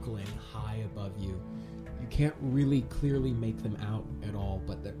circling high above you. You can't really clearly make them out at all,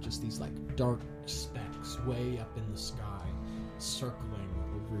 but they're just these like dark specks way up in the sky, circling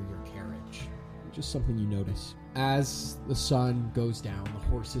over your carriage. Just something you notice. As the sun goes down, the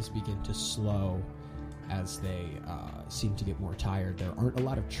horses begin to slow as they seem to get more tired. There aren't a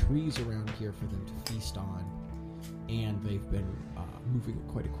lot of trees around here for them to feast on, and they've been moving at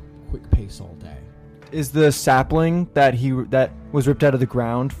quite a quick pace all day. Is the sapling that was ripped out of the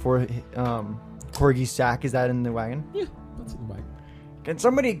ground for Corgi's sack, is that in the wagon? Yeah, that's in the wagon. Can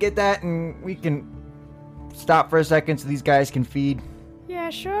somebody get that and we can stop for a second so these guys can feed? Yeah,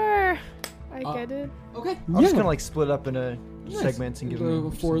 sure. I get it. Okay. I'm just gonna like split up into segments and give the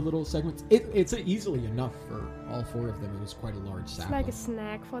them 4 little segments. It's easily enough for all 4 of them. It was quite a large It's sapling. like a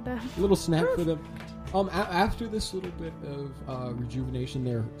snack for them. A little snack for them. After this little bit of rejuvenation,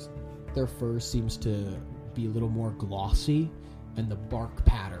 their fur seems to be a little more glossy, and the bark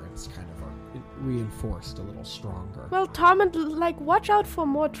patterns kind of are reinforced a little stronger. Well, Tom, and like, watch out for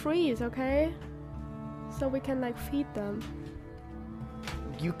more trees, okay? So we can like feed them.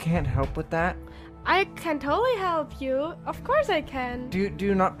 You can't help with that? I can totally help you. Of course I can. Do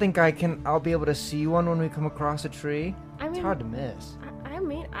you not think I'll be able to see one when we come across a tree? I mean, It's hard to miss.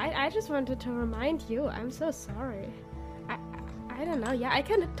 I just wanted to remind you. I'm so sorry. I don't know. Yeah, I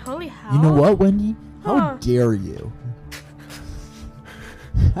can totally help. You know what, Wendy? How Huh. dare you?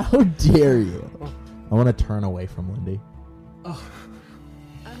 How dare you? I want to turn away from Wendy.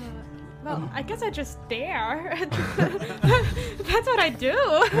 Well, I guess I just stare. That's what I do.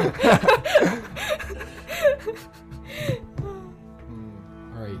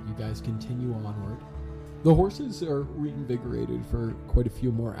 All right, you guys continue onward. The horses are reinvigorated for quite a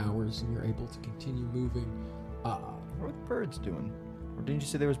few more hours, and you're able to continue moving. What are the birds doing? Or didn't you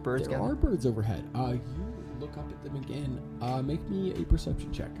say there was birds There are birds overhead. You look up at them again. Make me a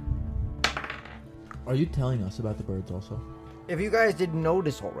perception check. Are you telling us about the birds also? If you guys didn't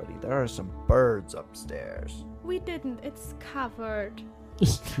notice already, there are some birds upstairs. We didn't. It's covered.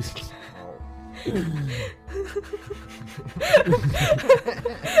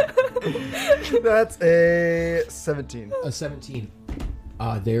 That's a 17. A 17.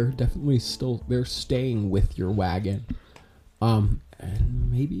 They're definitely they're staying with your wagon. And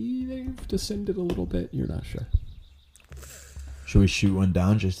maybe they've descended a little bit. You're not sure. Should we shoot one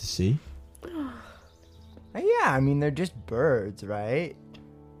down just to see? Yeah, I mean, they're just birds, right?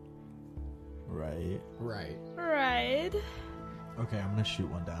 Right. Right. Right. Okay, I'm gonna shoot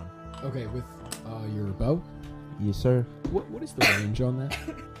one down. Okay, with your bow? Yes, sir. What is the range on that?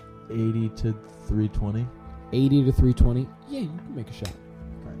 80 to 320. 80 to 320? Yeah, you can make a shot.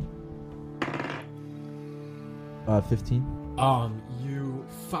 15. You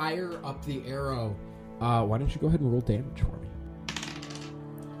fire up the arrow. Why don't you go ahead and roll damage for me?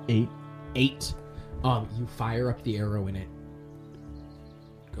 8. 8. You fire up the arrow and it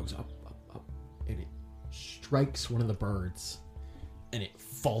goes up, and it strikes one of the birds, and it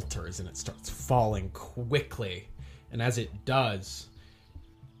falters and it starts falling quickly. And as it does,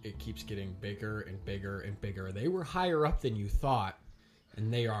 it keeps getting bigger and bigger and bigger. They were higher up than you thought,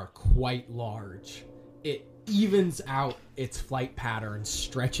 and they are quite large. It evens out its flight pattern,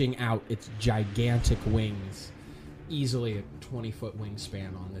 stretching out its gigantic wings. Easily a 20-foot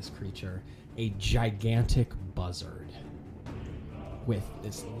wingspan on this creature. A gigantic buzzard with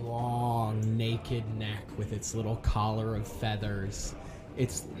this long, naked neck with its little collar of feathers.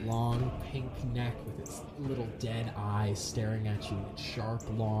 Its long pink neck with its little dead eyes staring at you, its sharp,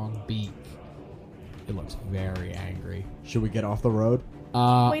 long beak. It looks very angry. Should we get off the road?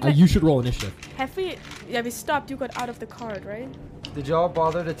 Wait, You should roll initiative. Have we? Yeah, we stopped. You got out of the cart, right? Did y'all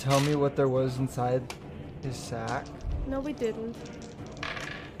bother to tell me what there was inside his sack? No, we didn't.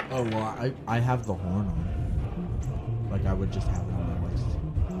 Oh, well, I have the horn on. Like I would just have it on my list.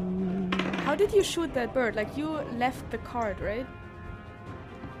 How did you shoot that bird? Like you left the cart, right?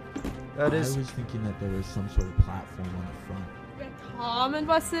 That is. I was thinking that there was some sort of platform on the front. Where Tommund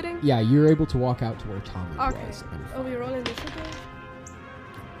was sitting? Yeah, you're able to walk out to where Tommund Okay. was. Oh, we roll initiative?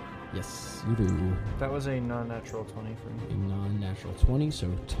 Yes, you do. That was a non-natural 20 for A me. non-natural 20, so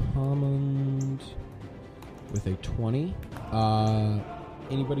Tommund with a 20.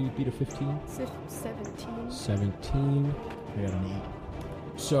 Anybody beat a 15? 17. 17. I got an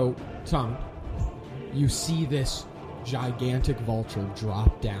 8. So, Tom, you see this gigantic vulture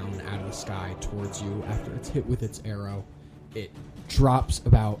drop down out of the sky towards you after it's hit with its arrow. It drops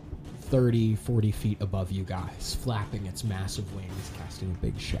about 30, 40 feet above you guys, flapping its massive wings, casting a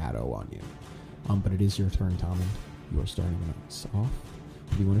big shadow on you. But it is your turn, Tommund. You are starting us off.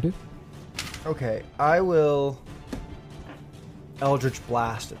 What do you want to do? Okay, I will Eldritch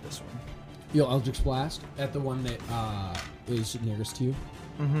Blast at this one. You'll Eldritch Blast at the one that is nearest to you?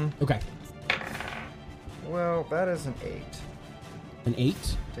 Mm-hmm. Okay. Well, that is an 8 An 8?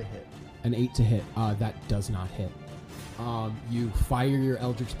 to hit. An 8 to hit. That does not hit. You fire your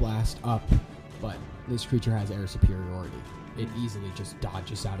Eldritch Blast up, but this creature has air superiority. It easily just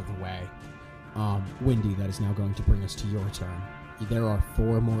dodges out of the way. Wendy, that is now going to bring us to your turn. There are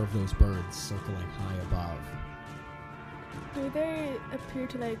 4 more of those birds circling high above. Do they appear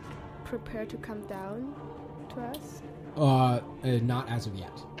to like prepare to come down to us? Not as of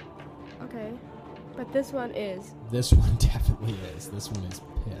yet. Okay. But this one is. This one definitely is. This one is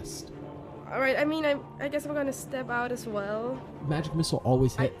pissed. Alright, I mean, I guess we're gonna step out as well. Magic Missile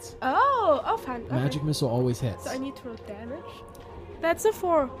always hits. Oh, fine. Okay. Magic Missile always hits. So I need to roll damage. That's a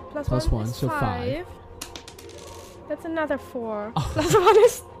 4. Plus Plus 1, is so 5. That's another 4. Plus 1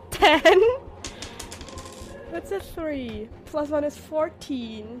 is 10. That's a 3. Plus 1 is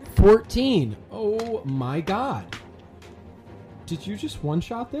 14. 14! Oh my god. Did you just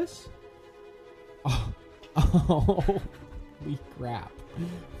one-shot this? Oh. Holy crap.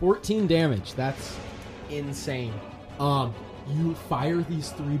 14 damage. That's insane. You fire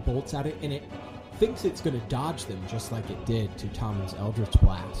these 3 bolts at it, and it thinks it's going to dodge them just like it did to Tommund's Eldritch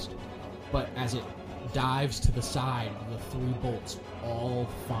Blast. But as it dives to the side, the 3 bolts all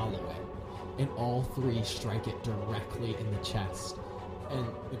follow it. And all 3 strike it directly in the chest. And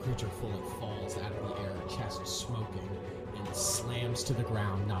the creature fully falls out of the air, chest smoking, and slams to the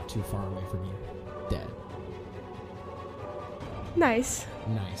ground not too far away from you. Dead. Nice.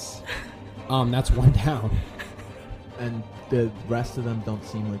 Nice. That's 1 down. And the rest of them don't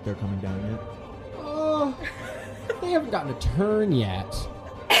seem like they're coming down yet. They haven't gotten a turn yet.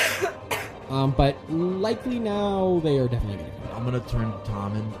 But likely now they are definitely going to come. I'm gonna turn to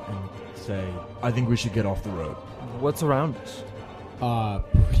Tommund and say, I think we should get off the road. What's around us?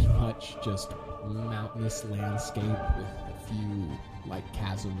 Pretty much just mountainous landscape with a few like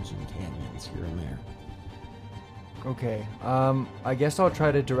chasms and canyons here and there. Okay, I guess I'll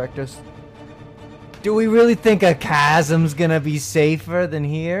try to direct us. Do we really think a chasm's gonna be safer than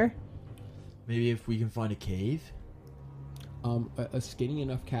here? Maybe if we can find a cave? A skinny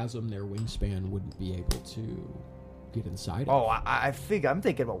enough chasm, their wingspan wouldn't be able to get inside Oh, of. I figure I'm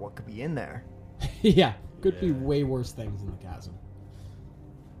thinking about what could be in there. Yeah, could be way worse things in the chasm.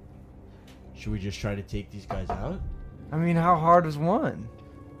 Should we just try to take these guys out? I mean, how hard is one?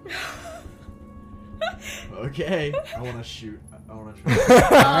 Okay. I want to shoot. I want to try. All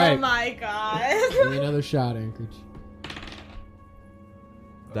right, my god. give me another shot, Anchorage.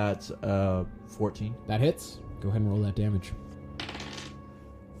 That's 14. That hits. Go ahead and roll that damage.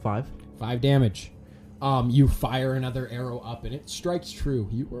 5. 5 damage. You fire another arrow up, and it strikes true.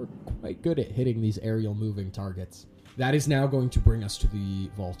 You are quite good at hitting these aerial moving targets. That is now going to bring us to the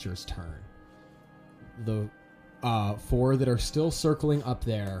vulture's turn. The 4 that are still circling up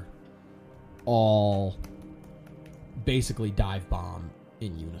there all basically dive bomb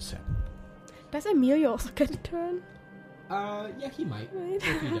in unison. Does Emilio also get a turn? Yeah, he might, Right.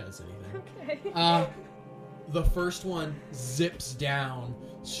 if he does anything. Okay. The first one zips down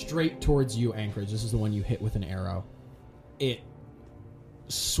straight towards you, Anchorage. This is the one you hit with an arrow. It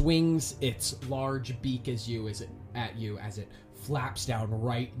swings its large beak at you as it flaps down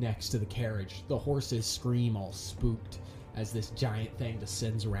right next to the carriage. The horses scream all spooked as this giant thing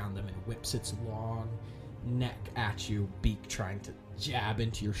descends around them and whips its long neck at you, beak trying to jab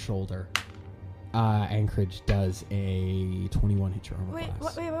into your shoulder. Anchorage does a 21 hit your armor Wait,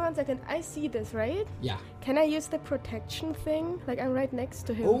 class. wait 1 second. I see this, right? Yeah. Can I use the protection thing? Like I'm right next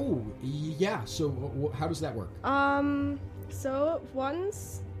to him. Oh, yeah. So how does that work? So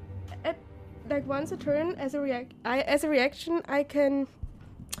once a turn as a reaction, I can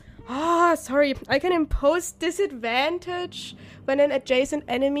Sorry. I can impose disadvantage when an adjacent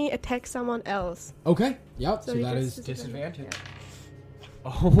enemy attacks someone else. Okay. Yep. So he that gets is disadvantage.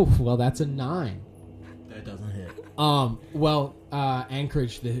 Oh, well, that's a 9. That doesn't hit.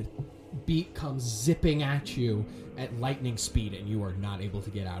 Anchorage, the beak comes zipping at you at lightning speed, and you are not able to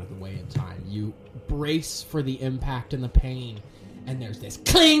get out of the way in time. You brace for the impact and the pain, and there's this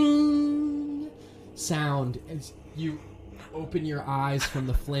cling sound as you open your eyes from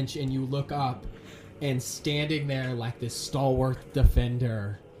the flinch, and you look up, and standing there like this stalwart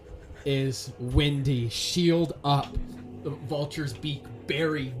defender is Wendy, shield up, the vulture's beak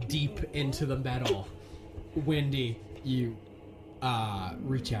buried deep into the metal. Wendy, you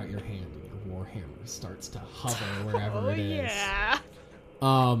reach out your hand, and your warhammer starts to hover wherever it is. Yeah.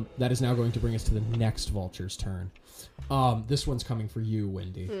 That is now going to bring us to the next vulture's turn. This one's coming for you,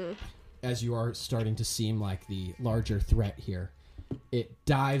 Wendy. As you are starting to seem like the larger threat here. It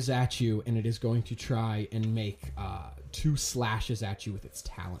dives at you, and it is going to try and make 2 slashes at you with its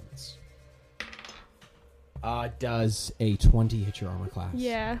talons. Does a 20 hit your armor class?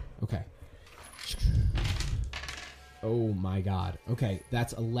 Yeah. Okay. Oh my god. Okay,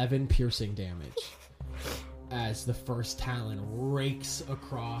 that's 11 piercing damage. As the first talon rakes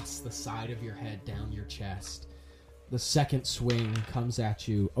across the side of your head down your chest. The second swing comes at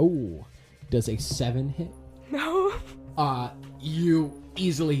you. Oh, does a 7 hit? No. You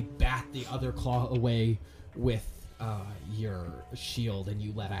easily bat the other claw away with your shield, and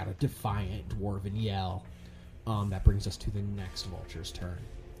you let out a defiant dwarven yell. That brings us to the next vulture's turn.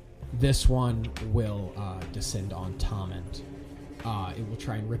 This one will descend on Tommund. It will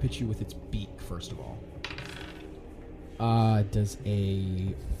try and rip at you with its beak, first of all. Does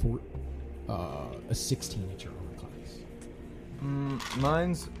a 16 hit your armor class?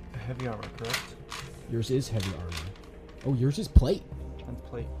 Mine's heavy armor, correct? Yours is heavy armor. Oh, yours is plate. And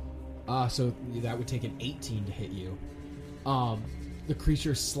plate. So that would take an 18 to hit you. The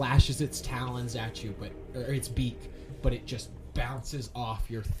creature slashes its talons at you, or its beak, but it just bounces off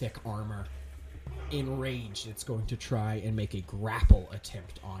your thick armor. Enraged, it's going to try and make a grapple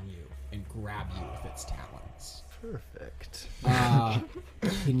attempt on you and grab you with its talons. Perfect.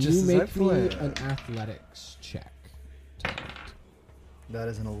 Can Just you as I make me planned. an athletics check? That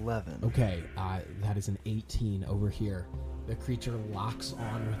is an 11. Okay, that is an 18 over here. The creature locks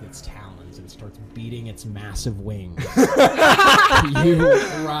on with its talons and starts beating its massive wings. You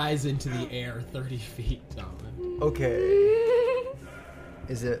rise into the air 30 feet, Tommund. Okay.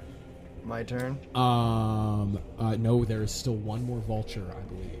 Is it my turn? No, there is still one more vulture, I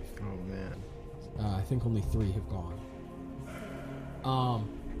believe. Oh, man. I think only 3 have gone.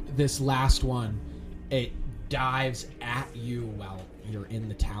 This last one, it dives at you while you're in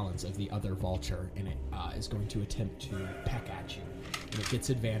the talons of the other vulture, and it is going to attempt to peck at you. And it gets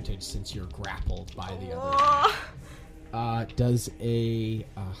advantage since you're grappled by the other. Does a...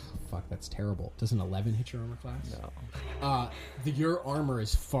 fuck, that's terrible. Does an 11 hit your armor class? No. Your armor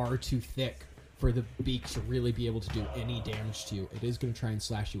is far too thick for the beak to really be able to do any damage to you. It is going to try and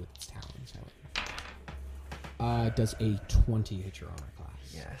slash you with its talons, however. Does a 20 hit your armor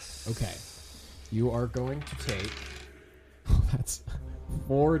class? Yes. Okay. You are going to take... that's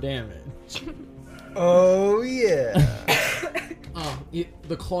 4 damage. Oh, yeah.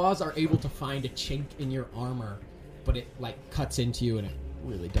 The claws are able to find a chink in your armor, but it, cuts into you, and it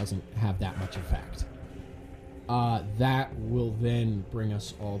really doesn't have that much effect. That will then bring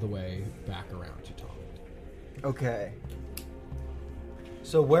us all the way back around to Tommund. Okay.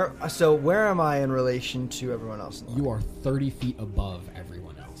 So where am I in relation to everyone else? You are 30 feet above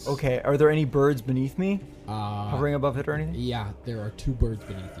everyone else. Okay. Are there any birds beneath me? Hovering above it or anything? Yeah, there are 2 birds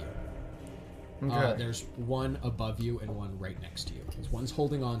beneath you. Okay. There's one above you and one right next to you. One's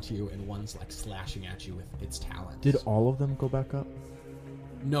holding on to you, and one's slashing at you with its talons. Did all of them go back up?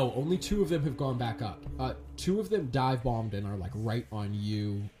 No, only 2 of them have gone back up. 2 of them dive bombed and are right on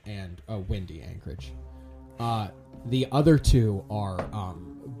you and Wendy, Anchorage. The other 2 are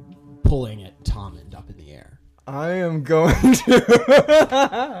pulling at Tommund up in the air. I am going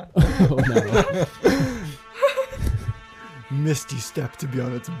to Oh no. Misty step to be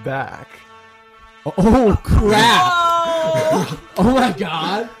on its back. Oh crap! Oh my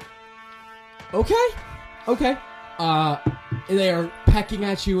god! Okay. They are pecking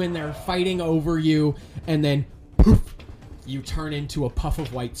at you and they're fighting over you, and then poof, you turn into a puff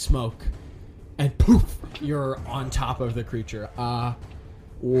of white smoke, and poof, you're on top of the creature.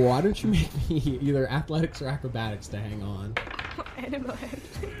 Why don't you make me either athletics or acrobatics to hang on? Animal.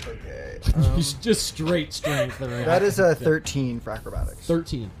 Okay. Just straight strength. That is a 13 for acrobatics.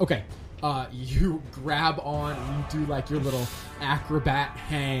 13. Okay. You grab on and you do like your little acrobat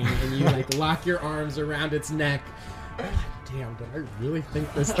hang and you like lock your arms around its neck. Damn, did I really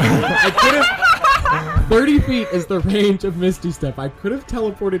think this through? I could have... 30 feet is the range of Misty Step. I could have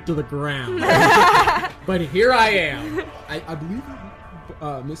teleported to the ground. But here I am. I believe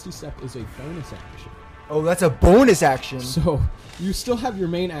Misty Step is a bonus action. Oh, that's a bonus action. So, you still have your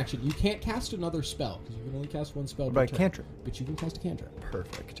main action. You can't cast another spell, because you can only cast one spell per By turn. cantrip. But you can cast a cantrip.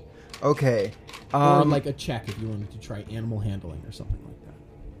 Perfect. Okay. Or like a check if you wanted to try animal handling or something like that.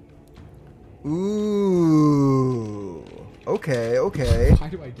 Ooh. Okay. Why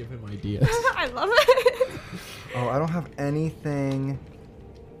do I give him ideas? I love it. Oh, I don't have anything.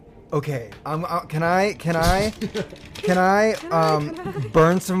 Okay. Can I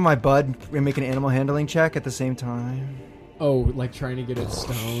burn some of my bud and make an animal handling check at the same time? Oh, like trying to get it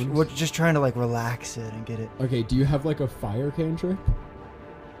stoned? We're just trying to like relax it and get it. Okay, do you have like a fire cantrip?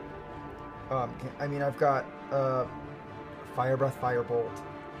 I've got fire breath, fire bolt.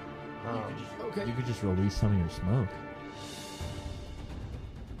 Okay. You could just release some of your smoke.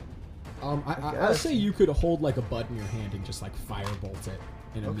 I'll say you could hold like a bud in your hand and just like firebolt it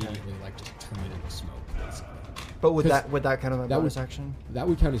and immediately like just turn it into smoke, basically. But would that kind of my bonus action? That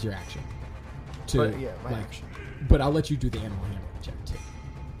would count as your action. My action. But I'll let you do the animal handling check too.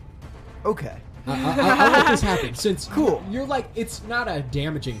 Okay. I'll let this happen since Cool. You're like, it's not a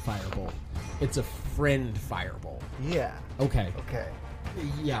damaging firebolt. It's a friend firebolt. Yeah. Okay. Okay.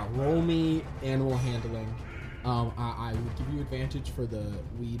 Yeah, roll me animal handling. I would give you advantage for the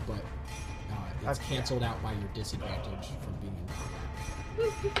weed, but it's canceled out by your disadvantage from being in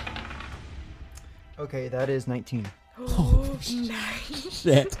combat. Okay, that is 19. Oh, nice.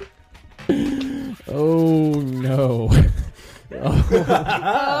 Shit. Oh no.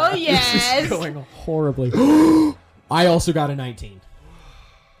 Oh, yes. This is going horribly. I also got a 19.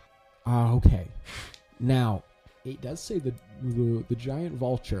 Okay. Now, it does say that the giant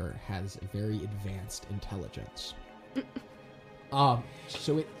vulture has a very advanced intelligence.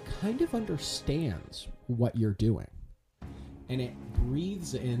 So it kind of understands what you're doing. And it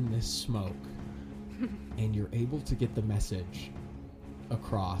breathes in this smoke. And you're able to get the message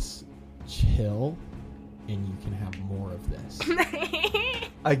across. Chill, and you can have more of this.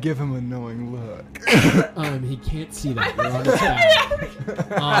 I give him a knowing look. He can't see that. You're on his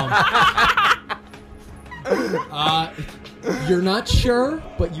back. You're not sure,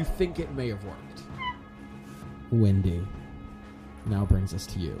 but you think it may have worked. Wendy, now brings us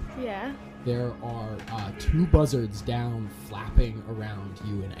to you. Yeah. There are 2 buzzards down flapping around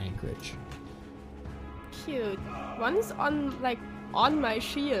you in Anchorage. Cute. One's on my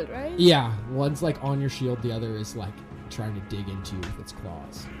shield, right? Yeah, one's like on your shield, the other is like trying to dig into you with its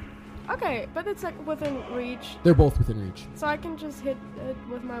claws. Okay, but it's like within reach, They're both within reach. so I can just hit it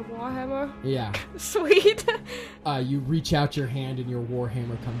with my warhammer. Yeah. Sweet. You reach out your hand and your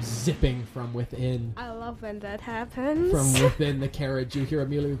warhammer comes zipping from within. I love when that happens. From within the carriage, you hear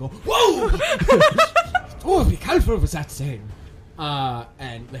Amelia go, "Whoa! Oh, be careful with that thing!"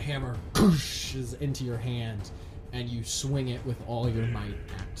 And the hammer pushes into your hand, and you swing it with all your might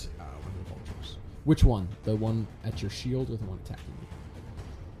at one of the vultures. Which one? The one at your shield or the one attacking you?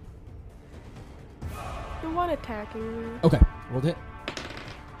 The one attacking me. Okay, rolled hit.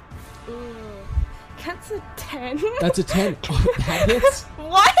 Ooh. That's a 10. That's a 10. Oh, that hits?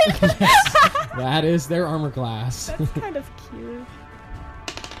 What? Yes. That is their armor class. That's kind of cute.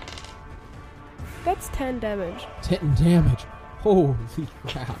 That's 10 damage. 10 damage. Holy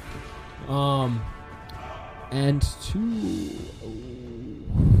crap. And 2.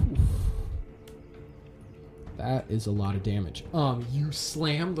 That is a lot of damage. You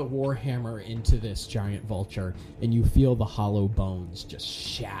slam the warhammer into this giant vulture, and you feel the hollow bones just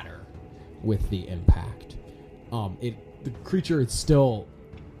shatter with the impact. The creature is still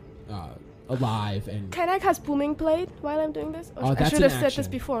alive, and Can I cast Booming Blade while I'm doing this? Or I that's should an have said this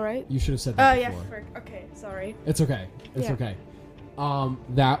action. before, right? you should have said that Oh, yeah. before. Frick. Okay, sorry. It's okay. It's Yeah. okay.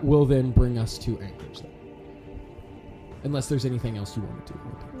 That will then bring us to Anchorage, then. Unless there's anything else you want to do.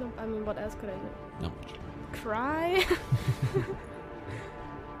 No, I mean, what else could I do? No. Cry?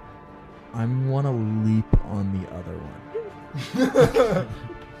 I want to leap on the other one.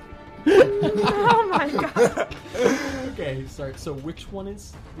 Oh my god. Okay, sorry. So which one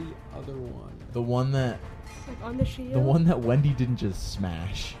is the other one? The one that Like on the shield? Wendy didn't just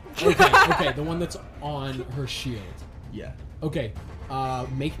smash. Okay, the one that's on her shield. Yeah. Okay,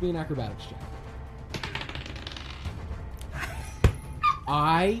 make me an acrobatics check.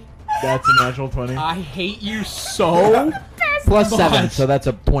 That's a natural 20. I hate you so. Plus 7, much. so that's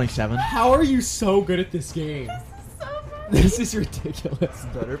a 27. How are you so good at this game? So fun. This is ridiculous.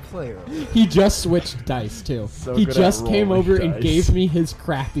 Better player. He just switched dice, too. So He good at just came rolling over and dice. gave me his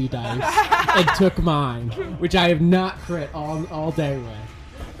crappy dice and took mine, which I have not crit all day with.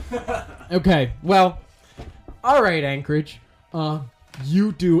 Okay, well, all right, Anchorage.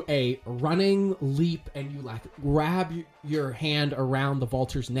 You do a running leap and you like grab your hand around the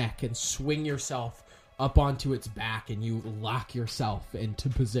vulture's neck and swing yourself up onto its back, and you lock yourself into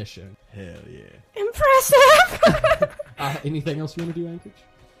position. Hell yeah. Impressive! Anything else you want to do, Anchorage?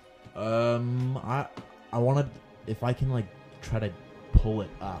 I want to, if I can like try to pull it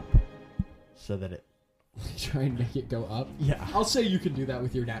up so that it. Try and make it go up. Yeah. I'll say you can do that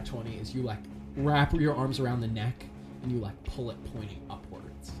with your nat 20. Is you like wrap your arms around the neck and you like pull it pointing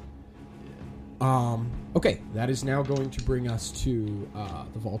upwards. Okay, that is now going to bring us to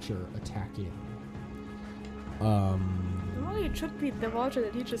the vulture attacking. Oh, it should be the vulture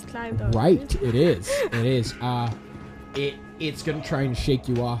that you just climbed on. Right, it is. It is. It's gonna try and shake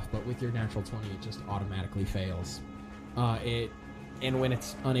you off, but with your natural 20, it just automatically fails. And when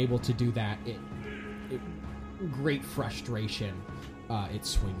it's unable to do that, it great frustration. It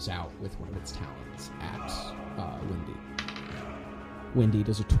swings out with one of its talons at Wendy. Wendy,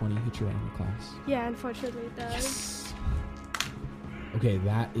 does a 20 hit your armor class? Yeah, unfortunately it does. Yes. Okay,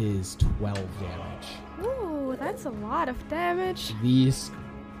 that is 12 damage. Ooh, that's a lot of damage. These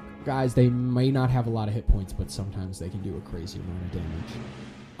guys, they may not have a lot of hit points, but sometimes they can do a crazy amount of damage.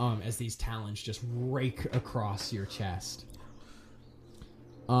 As these talons just rake across your chest.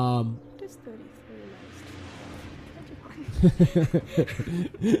 Just 33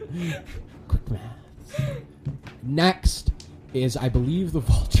 Quick math. Next is, I believe, the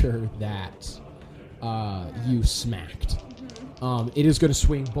vulture that you smacked. It is going to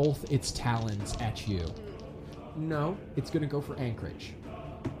swing both its talons at you. No, it's going to go for Anchorage.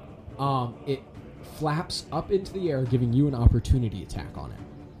 It flaps up into the air, giving you an opportunity attack on it.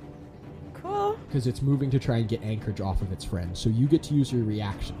 Cool. Because it's moving to try and get Anchorage off of its friend. So you get to use your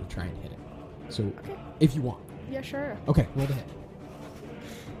reaction to try and hit it. So, Okay. if you want. Yeah, sure. Okay, roll the hit.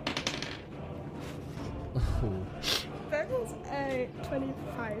 Oh. That is a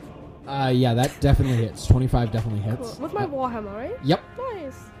 25. Yeah, that definitely hits. 25 definitely hits. Cool. With my Warhammer, right? Yep.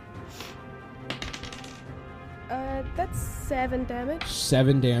 Nice. That's 7 damage.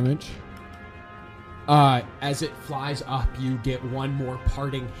 7 damage. As it flies up, you get one more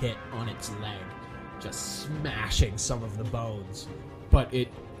parting hit on its leg, just smashing some of the bones. But it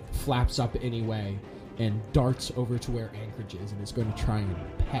flaps up anyway and darts over to where Anchorage is and is going to try and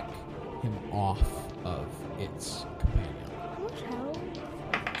peck him off of its companion. How much health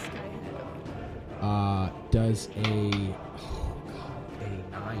does this guy have? Does a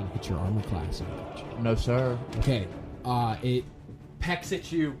 9 hit your armor class, Anchorage? No, sir. Okay, it pecks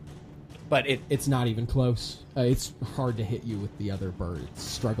at you, but it's not even close. It's hard to hit you with the other bird. It's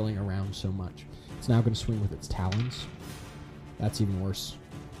struggling around so much. It's now going to swing with its talons. That's even worse.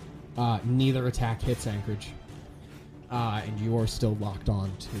 Neither attack hits Anchorage. And you're still locked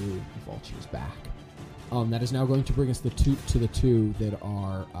on to the vulture's back. That is now going to bring us to the two that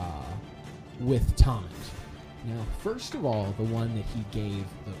are with Tommund. Now, first of all, the one that he gave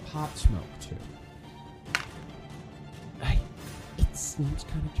the pot smoke to. It seems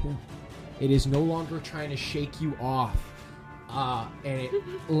kind of chill. It is no longer trying to shake you off. And it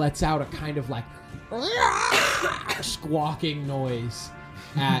lets out a kind of like squawking noise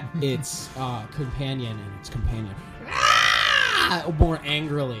at its companion, and its companion more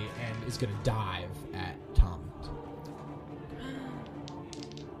angrily, and is going to dive at Tommund,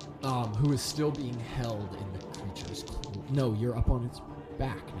 who is still being held in the creature's claw. No, you're up on its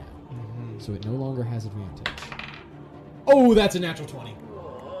back now, so it no longer has advantage. Oh, that's a natural 20.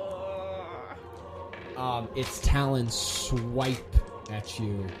 Its talons swipe at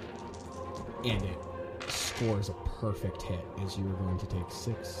you, and it scores a perfect hit as you are going to take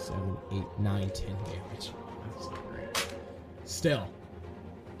 6, 7, 8, 9, 10 damage. That's not great. Still,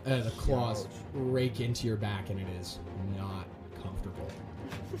 the claws rake into your back, and it is not comfortable.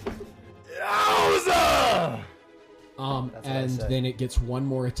 And then it gets one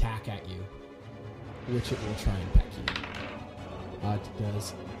more attack at you, which it will try and peck you. It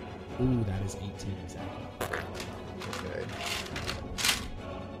does. Ooh, that is 18 exactly. Okay.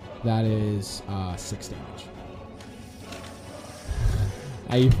 That is 6 damage.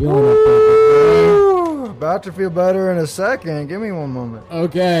 How you feeling up there? Ooh, about to feel better in a second. Give me one moment.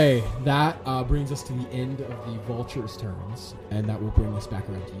 Okay, that brings us to the end of the vulture's turns, and that will bring us back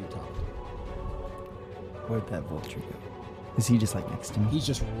around to you, Tom. Where'd that vulture go? Is he just like next to me? He's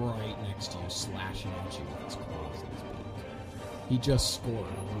just right next to you, slashing at you with his claws and his beak. He just scored a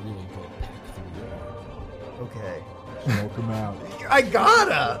really good peck through your arm. Okay. Smoke him out. I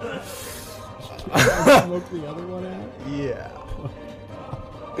gotta. Smoke the other one out. Yeah.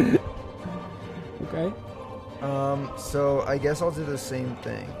 Okay. So I guess I'll do the same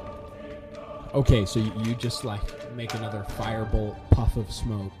thing. Okay, so you just like make another firebolt puff of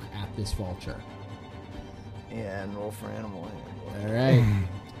smoke at this vulture. And roll for animal handling. All right,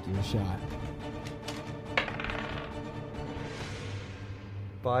 give it a shot.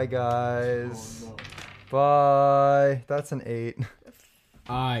 Bye, guys. Bye. That's an 8.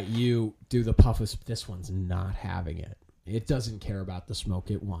 You do the puff of... This one's not having it. It doesn't care about the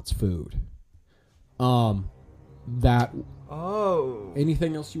smoke. It wants food. That... Oh.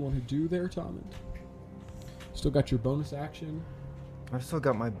 Anything else you want to do there, Tommund? Still got your bonus action? I've still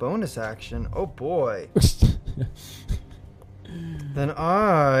got my bonus action. Oh, boy. Then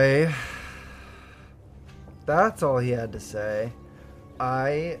I... That's all he had to say.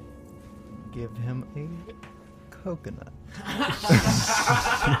 I give him a coconut.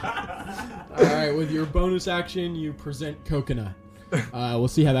 All right, with your bonus action, you present coconut. We'll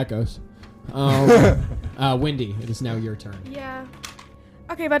see how that goes. Wendy, it is now your turn. Yeah.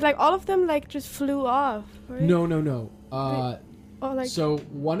 Okay, but like all of them like just flew off, right? No. Oh, like So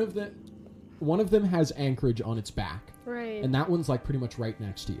one of them has Anchorage on its back, right. and that one's like pretty much right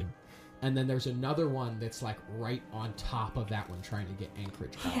next to you. And then there's another one that's like right on top of that one, trying to get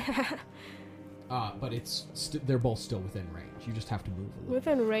Anchorage off. But it's they're both still within range. You just have to move a little.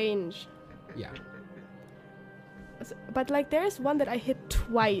 Within range. Yeah. But like there's one that I hit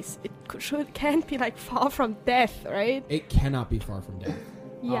twice. It can't be like far from death, right? It cannot be far from death.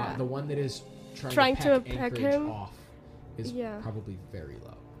 Yeah. The one that is trying to peck peck Anchorage him? off is Yeah. probably very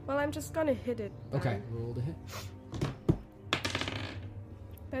low. Well, I'm just gonna hit it. Okay, roll to hit.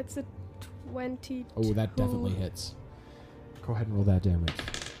 That's a 22. Oh, that definitely hits. Go ahead and roll that damage.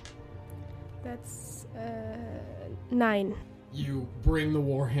 That's 9. You bring the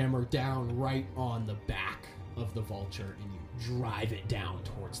warhammer down right on the back of the vulture, and you drive it down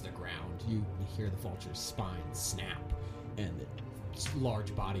towards the ground. You hear the vulture's spine snap, and the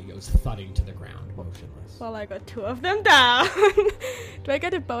large body goes thudding to the ground, motionless. Well, I got 2 of them down. Do I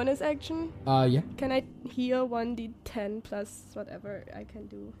get a bonus action? Yeah. Can I heal 1d10 plus whatever I can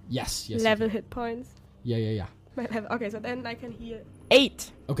do? Yes. You Level can. hit points. Yeah. My level. Okay, so then I can heal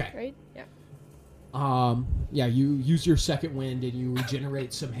 8. Okay. Right? Yeah. Yeah, you use your second wind and you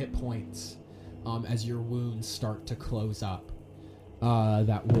regenerate some hit points as your wounds start to close up.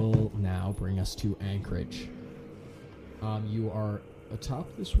 That will now bring us to Anchorage. You are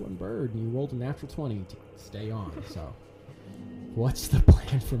atop this one bird and you rolled a natural 20 to stay on, so what's the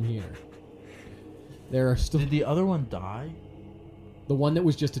plan from here? There are still... Did the other one die? The one that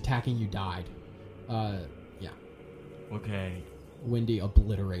was just attacking you died. Yeah. Okay. Wendy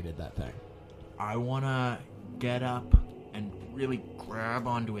obliterated that thing. I want to get up and really grab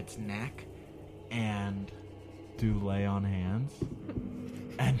onto its neck and Do lay on hands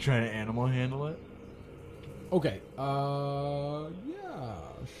and try to animal handle it? Okay. Yeah,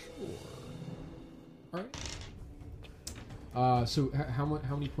 sure. All right. So how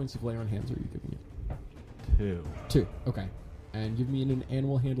many points of lay on hands are you giving it? 2. 2. Okay. And give me an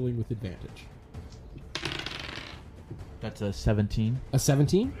animal handling with advantage. That's a 17. A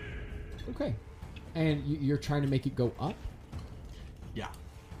 17? Okay. And you're trying to make it go up? Yeah.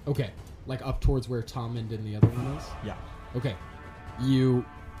 Okay. Like up towards where Tommund and the other one is? Yeah. Okay. You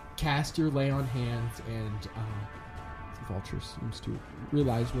cast your lay on hands, and the vulture seems to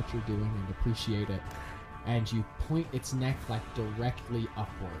realize what you're doing and appreciate it. And you point its neck like directly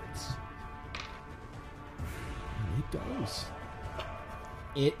upwards. And it goes.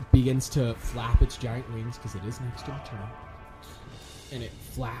 It begins to flap its giant wings because it is next to return. And it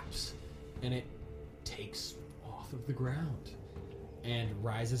flaps, and it takes off of the ground and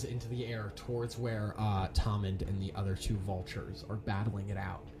rises into the air towards where Tommund and the other 2 vultures are battling it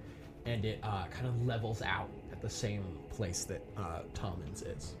out. And it kind of levels out at the same place that Tommund's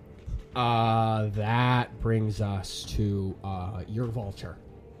is. That brings us to your vulture.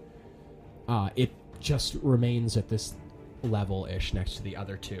 It just remains at this level-ish next to the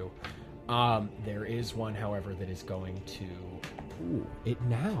other 2. There is one, however, that is going to... Ooh, it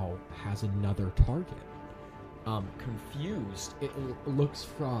now has another target. Confused, it looks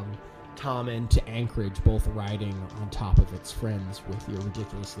from Tommund to Anchorage, both riding on top of its friends with your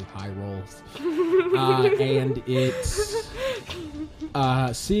ridiculously high rolls. And it's...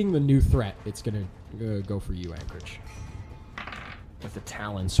 seeing the new threat, it's going to go for you, Anchorage. With a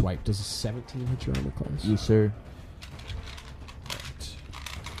talon swipe. Does a 17 hit your armor class? Yes, sir.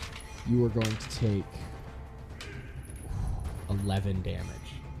 You are going to take 11 damage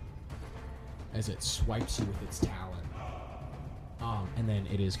as it swipes you with its talon. And then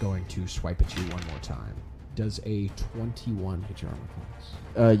it is going to swipe at you one more time. Does a 21 hit your armor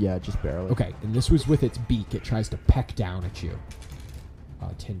class? Yeah, just barely. Okay, and this was with its beak. It tries to peck down at you.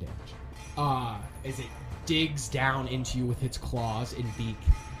 10 damage. As it digs down into you with its claws and beak,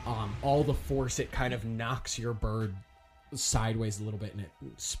 all the force, it kind of knocks your bird sideways a little bit, and it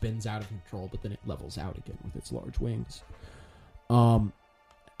spins out of control, but then it levels out again with its large wings. And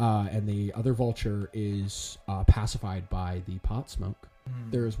the other vulture is pacified by the pot smoke.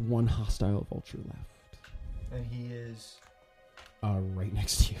 There is one hostile vulture left. And he is... right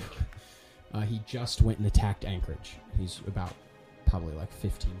next to you. He just went and attacked Anchorage. He's about probably like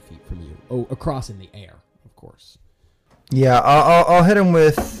 15 feet from you. Oh, across in the air, of course. Yeah, I'll hit him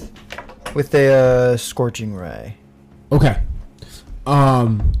with a scorching ray. Okay.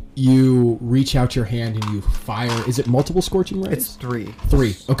 You reach out your hand and you fire. Is it multiple scorching rays? It's 3.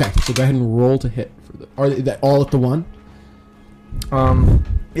 3. Okay, so go ahead and roll to hit. Are they all at the one?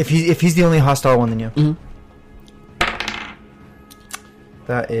 If he's the only hostile one, then yeah. Mm-hmm.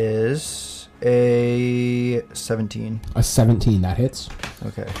 That is a 17. A 17, that hits.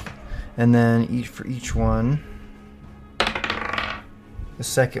 Okay. And then for each one, the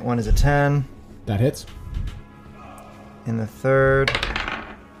second one is a 10. That hits. And the third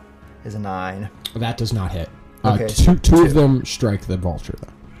is a 9. That does not hit. Okay, Two of them strike the vulture,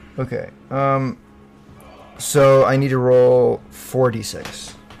 though. Okay. So I need to roll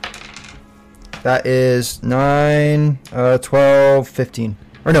 4d6. That is 9, 12, 15.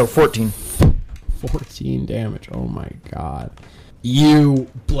 Or no, 14. 14 damage. Oh my god. You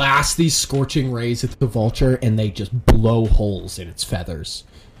blast these scorching rays at the vulture, and they just blow holes in its feathers,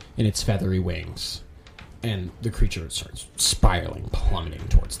 in its feathery wings. And the creature starts spiraling, plummeting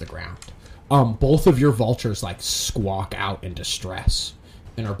towards the ground. Both of your vultures, like, squawk out in distress,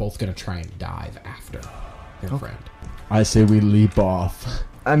 and are both going to try and dive after their friend. I say we leap off.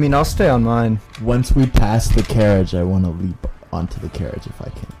 I mean, I'll stay on mine. Once we pass the carriage, I want to leap onto the carriage if I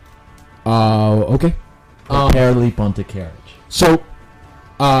can. Okay. Pair leap onto carriage. So,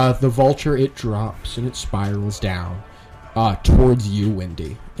 the vulture, it drops and it spirals down towards you,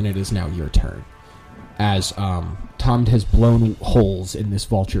 Wendy, and it is now your turn. As Tommund has blown holes in this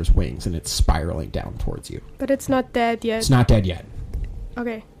vulture's wings, and it's spiraling down towards you. But it's not dead yet. It's not dead yet.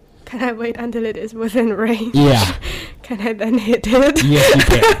 Okay. Can I wait until it is within range? Yeah. Can I then hit it? Yes, you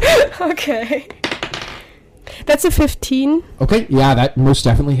can. Okay. That's a 15. Okay, yeah, that most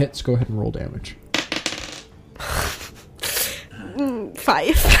definitely hits. Go ahead and roll damage.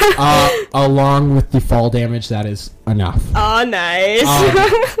 5. Along with the fall damage, that is enough. Oh, nice.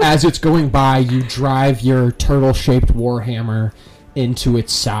 As it's going by, you drive your turtle-shaped warhammer into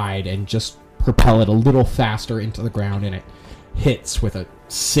its side and just propel it a little faster into the ground, and it hits with a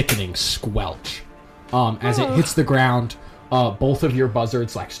sickening squelch. As it hits the ground, both of your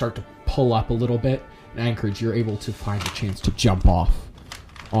buzzards start to pull up a little bit. And Anchorage, you're able to find a chance to jump off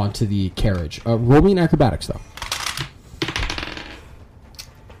onto the carriage. Roll me an acrobatics, though.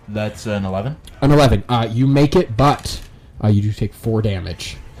 That's an 11? An 11. You make it, but you do take 4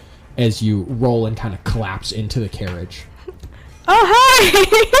 damage as you roll and kind of collapse into the carriage. Oh, hi!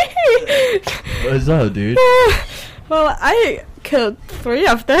 What's up, dude? Well, I killed 3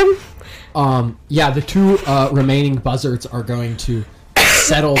 of them. Yeah, the 2 remaining buzzards are going to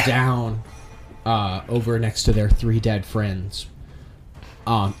settle down over next to their 3 dead friends.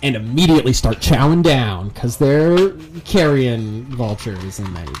 And immediately start chowing down because they're carrion vultures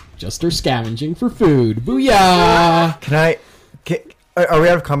and they just are scavenging for food. Booyah! Are we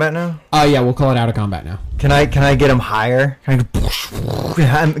out of combat now? Yeah, we'll call it out of combat now. Can I get him higher? Can I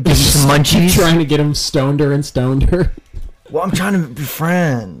give him some munchies? Trying to get him stoneder and stoneder. Well, I'm trying to be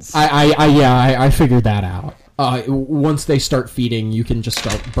friends. I figured that out. Once they start feeding, you can just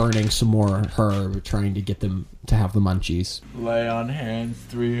start burning some more herb, trying to get them to have the munchies. Lay on hands,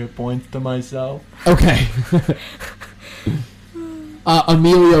 3 hit points to myself. Okay.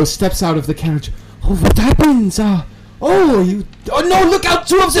 Emilio steps out of the carriage. Oh, what happens? Oh no, look out,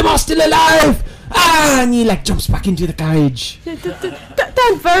 2 of them are still alive! And he jumps back into the carriage.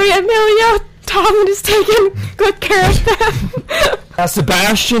 Don't worry, Emilio. Tommund is taking good care of them.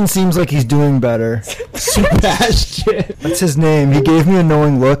 Sebastian seems like he's doing better. Sebastian. That's his name. He gave me a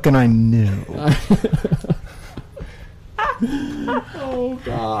knowing look, and I knew. Oh,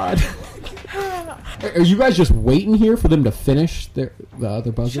 God. Are you guys just waiting here for them to finish the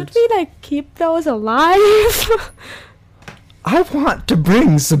other buzzards? Should we, keep those alive? I want to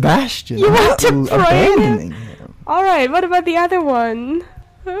bring Sebastian. You want to bring abandoning him. Alright, what about the other one?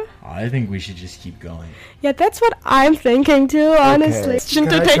 I think we should just keep going. Yeah, that's what I'm thinking too, honestly. Okay. Can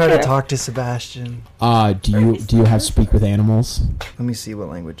I try to talk to Sebastian? Do you have speak with animals? Let me see what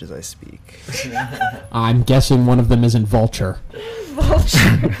languages I speak. I'm guessing one of them isn't vulture.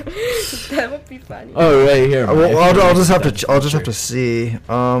 Vulture. That would be funny. Oh, right here. Well, I'll just have to see.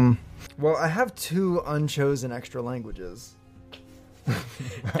 Well, I have 2 unchosen extra languages.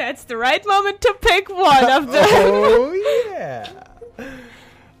 That's the right moment to pick one of them. Oh yeah.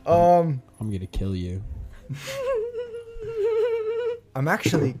 I'm gonna kill you. I'm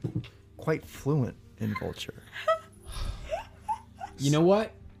actually quite fluent in Vulture. You know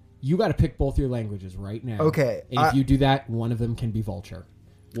what? You got to pick both your languages right now. Okay. And if you do that, one of them can be Vulture.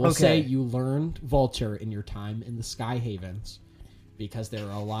 We'll say Okay. you learned Vulture in your time in the Sky Havens because there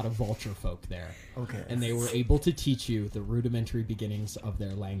are a lot of Vulture folk there. Okay. And they were able to teach you the rudimentary beginnings of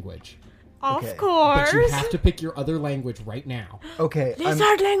their language. Of Okay. course. But you have to pick your other language right now. Okay.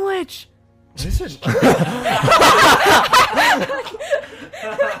 Lizard language.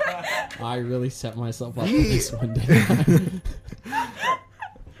 I really set myself up for this one, didn't I?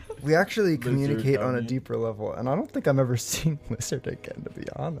 We actually communicate on a Tommy. deeper level, and I don't think I'm ever seeing Lizard again, to be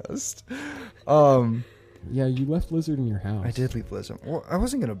honest. Yeah, you left Lizard in your house. I did leave Lizard. Well, I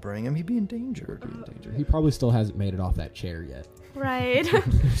wasn't gonna bring him. He'd be in danger. He probably still hasn't made it off that chair yet. Right.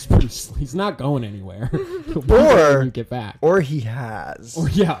 He's not going anywhere. He'll be there when you get back. Or he has. Or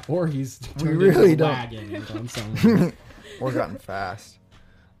he's We turned really into a don't. wagon and gone somewhere. Or gotten fast.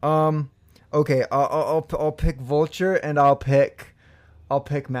 Okay. I'll pick Vulture, and I'll pick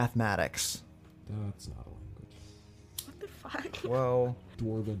mathematics. That's not a language. What the fuck? Well,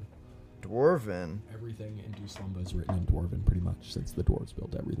 Dwarven. Everything in Dooslumba is written in Dwarven, pretty much, since the dwarves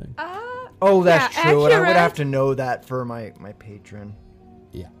built everything. Oh, that's yeah, true. And I would accurate. have to know that for my patron.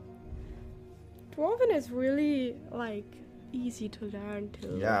 Yeah. Dwarven is really, like, easy to learn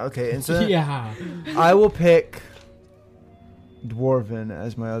too. Yeah. Okay. And so Yeah. I will pick Dwarven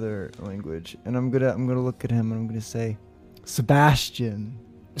as my other language, and I'm gonna look at him and I'm gonna say, Sebastian.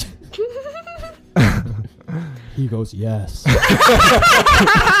 He goes, yes.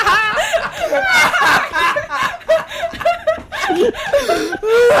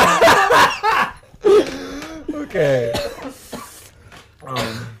 Okay.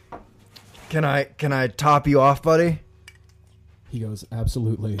 Can I top you off, buddy? He goes,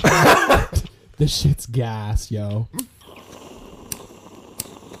 absolutely. This shit's gas, yo.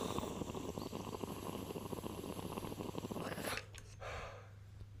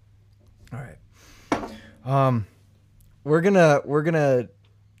 All right. We're gonna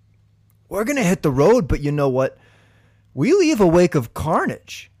hit the road, but you know what? We leave a wake of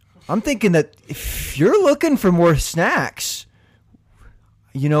carnage. I'm thinking that if you're looking for more snacks,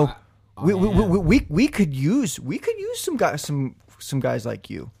 you know, we could use some guys like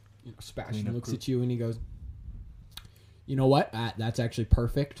you. Sebastian looks at you and he goes, you know what? That's actually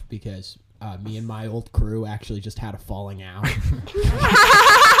perfect because me and my old crew actually just had a falling out.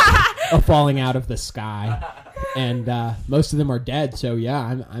 A falling out of the sky. And most of them are dead. So,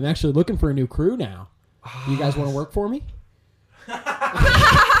 yeah, I'm actually looking for a new crew now. You guys want to work for me?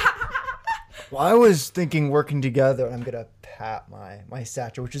 Well, I was thinking working together. I'm going to pat my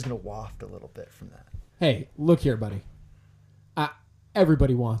satchel, which is going to waft a little bit from that. Hey, look here, buddy.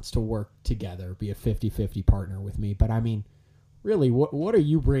 Everybody wants to work together, be a 50-50 partner with me. But, I mean, really, what are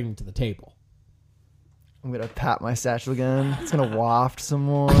you bringing to the table? I'm going to pat my satchel again. It's going to waft some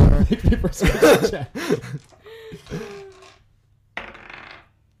more.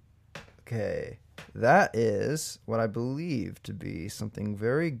 Okay. That is what I believe to be something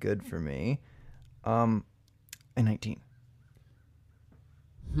very good for me. A 19.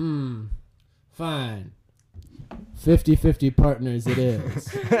 Fine. 50-50 partners it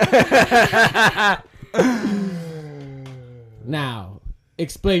is. Now,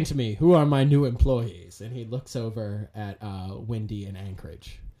 explain to me, who are my new employees? And he looks over at Wendy and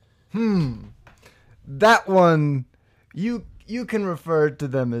Anchorage. That one, you can refer to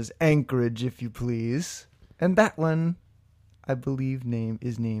them as Anchorage if you please. And that one, I believe,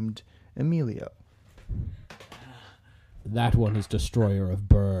 is named Emilio. That one is Destroyer of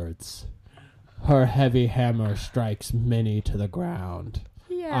Birds. Her heavy hammer strikes many to the ground.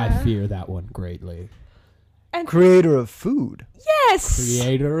 Yeah. I fear that one greatly. And Creator of food. yes!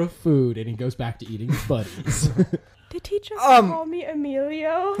 Creator of food, and he goes back to eating his buddies. Did he just call me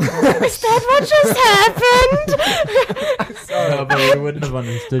Emilio? Is that what just happened? No, but we wouldn't have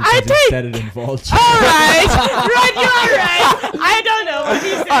understood I because he take- said it in Vulture. Alright! Right, you're right! I don't know what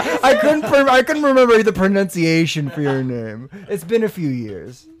he said. I couldn't remember the pronunciation for your name. It's been a few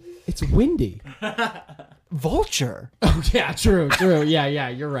years. It's Wendy. Vulture. Oh, yeah, true. Yeah,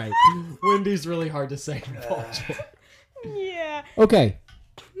 you're right. Wendy's really hard to say. Vulture. Yeah. Okay.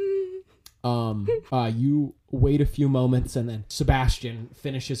 You wait a few moments, and then Sebastian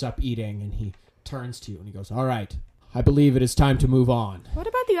finishes up eating, and he turns to you, and he goes, "All right, I believe it is time to move on. What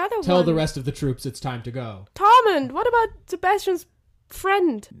about the other one? Tell the rest of the troops it's time to go." Tommund, what about Sebastian's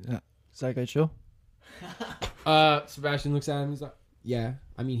friend? Is that guy chill? Sebastian looks at him, he's like, "Yeah,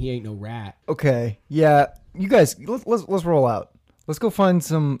 I mean, he ain't no rat." Okay. Yeah. You guys, let's roll out. Let's go find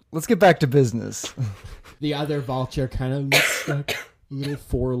some. Let's get back to business. The other vulture kind of looks like a little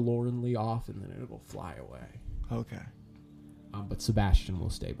forlornly off, and then it'll fly away. Okay. But Sebastian will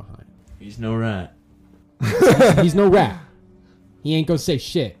stay behind. He's no rat. He's no rat. He ain't gonna say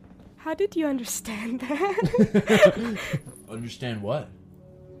shit. How did you understand that? Understand what?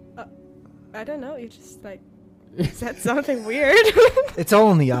 I don't know. You just like said something weird. It's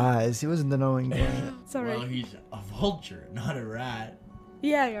all in the eyes. He wasn't the knowing guy. Sorry. Well, he's a vulture, not a rat.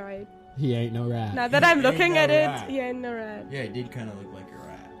 Yeah, you're right. He ain't no rat. Now that I'm He ain't looking no at it, rat. he ain't no rat. Yeah, he did kind of look like a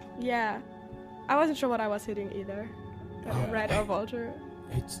rat. Yeah. I wasn't sure what I was hitting either. Rat or vulture.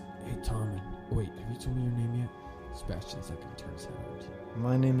 Hey, Tommund. Wait, have you told me your name yet? Sebastian's like gonna turn his head over to you.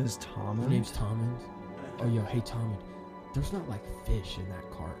 My name is Your Tommund. name's Tommund? Oh, yo, hey, Tommund. There's not, like, fish in that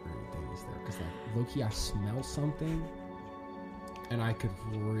cart or anything, is there? Because, like, low-key, I smell something, and I could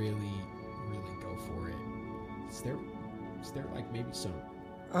really, really go for it. Is there like, maybe some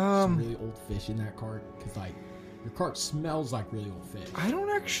really old fish in that cart? Because, like, your cart smells like really old fish. I don't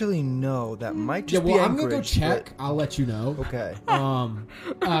actually know. That might Yeah, just well, be I'm gonna go Anchorage, check. I'll let you know. but-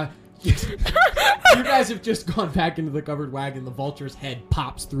 Okay. You guys have just gone back into the covered wagon. The vulture's head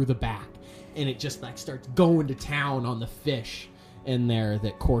pops through the back, and it just like starts going to town on the fish in there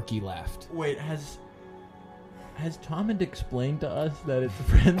that Corky left. Wait, has Tommund explained to us that it's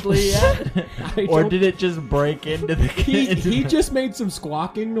friendly yet? Or did it just break into the He just made some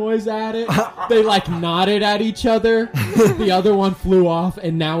squawking noise at it. They like nodded at each other. The other one flew off,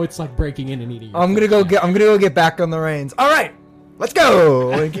 and now it's like breaking in and eating. your I'm gonna go get back on the reins. All right, let's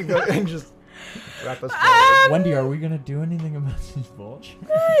go. And keep going and just wrap us forward. Wendy, are we gonna do anything about this vulture?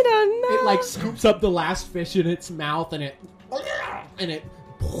 I don't know. It like scoops up the last fish in its mouth, and it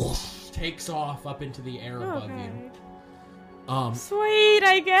takes off up into the air above you. Sweet,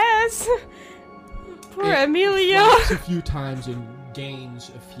 I guess. Poor It Emilio. flaps a few times and gains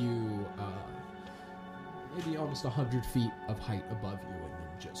a few, maybe almost 100 feet of height above you, and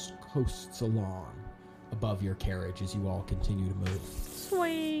then just coasts along above your carriage as you all continue to move.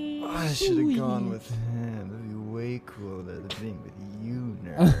 Sweet. I should have gone with him. That'd be way cooler than being with you,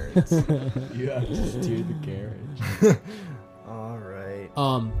 nerds. You have to steer the carriage. All right.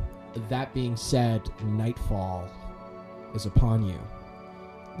 That being said, nightfall is upon you.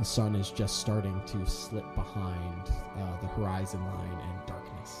 The sun is just starting to slip behind the horizon line, and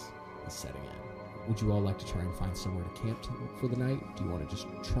darkness is setting in. Would you all like to try and find somewhere to camp for the night? Do you want to just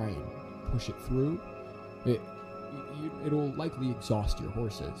try and push it through? It'll likely exhaust your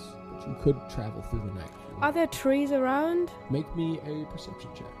horses, but you could travel through the night. Are there trees around? Make me a perception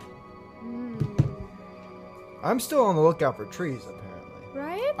check. I'm still on the lookout for trees, apparently.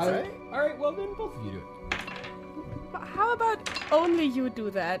 Right? All right, well then both of you do it. But how about only you do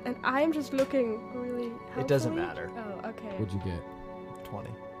that, and I'm just looking really helpfully? It doesn't matter. Oh, okay. What'd you get? 20.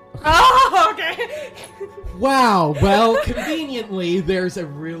 Oh, okay. Wow, well, conveniently, there's a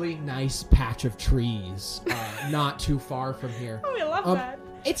really nice patch of trees not too far from here. Oh, we love that.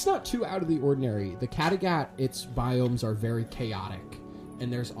 It's not too out of the ordinary. The Kattegat, its biomes are very chaotic,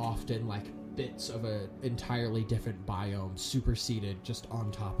 and there's often, like, bits of an entirely different biome superseded just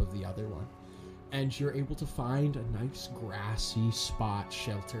on top of the other one. And you're able to find a nice grassy spot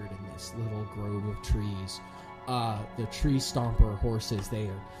sheltered in this little grove of trees. The tree stomper horses, they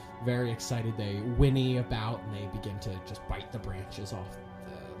are very excited. They whinny about, and they begin to just bite the branches off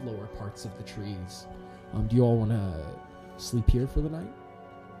the lower parts of the trees. Do you all want to sleep here for the night?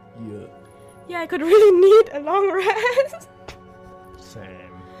 Yeah. Yeah, I could really need a long rest.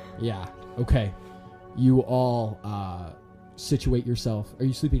 Same. Yeah. Okay. You all situate yourself. Are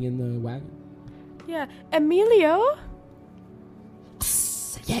you sleeping in the wagon? Yeah. Emilio?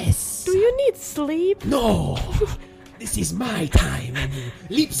 Yes! Do you need sleep? No! This is my time, and he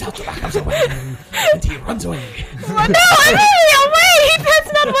leaps out the back of the wagon, and he runs away. Oh, no, Emilio, wait!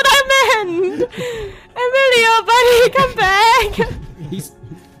 That's not what I meant! Emilio, buddy, come back! He's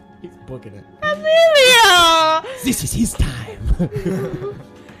booking it. Emilio! This is his time.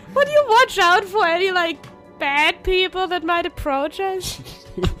 Would you watch out for any, like, bad people that might approach us?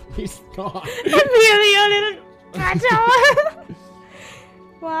 He's gone. Emilio, little gato!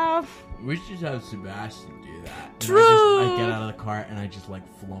 Wow. We should have Sebastian do True. I get out of the cart and I just like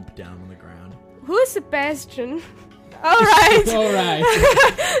flump down on the ground. Who's Sebastian? All right. All right.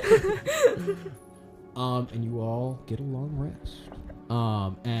 And you all get a long rest.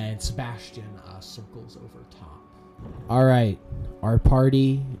 And Sebastian circles over top. All right, our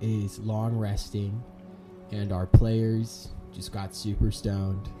party is long resting, and our players just got super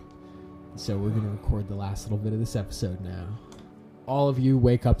stoned. So we're gonna record the last little bit of this episode now. All of you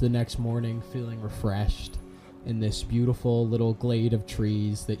wake up the next morning feeling refreshed in this beautiful little glade of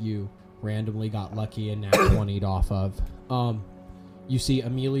trees that you randomly got lucky and now 20'd off of. You see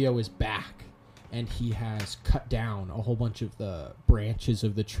Emilio is back, and he has cut down a whole bunch of the branches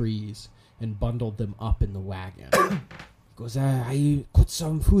of the trees and bundled them up in the wagon. Goes, I cooked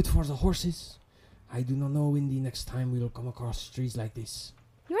some food for the horses. I do not know when the next time we will come across trees like this.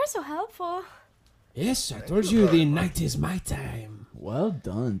 You are so helpful. Yes, I told you the night is my time. Well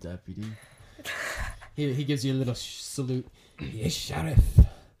done, deputy. He gives you a little salute. Yes, Sheriff.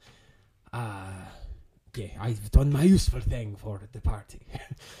 Okay, I've done my useful thing for the party.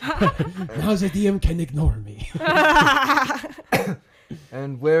 Now the DM can ignore me.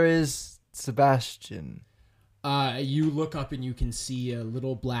 And where is Sebastian? You look up and you can see a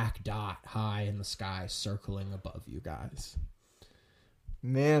little black dot high in the sky circling above you guys.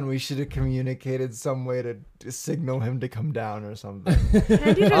 Man, we should have communicated some way to signal him to come down or something.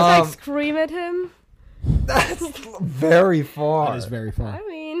 Can't you just like scream at him? That's very far. That is very far. I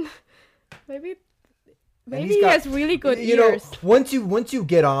mean, maybe he's he got- has really good You know, ears. once you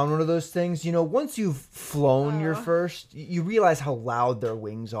get on one of those things, you know, once you've flown your first, you realize how loud their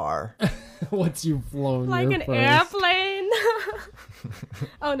wings are. Once you've flown Like your an first. airplane.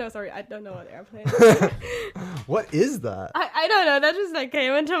 Oh no, sorry, I don't know what airplane is. What is that? I don't know, that just like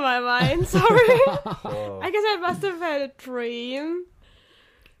came into my mind, sorry. I guess I must have had a dream.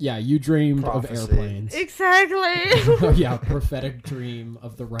 Yeah, you dreamed Prophecy. of airplanes. Exactly. Oh, yeah, prophetic dream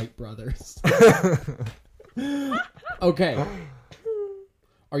of the Wright brothers. Okay.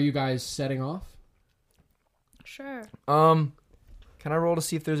 Are you guys setting off? Sure. Can I roll to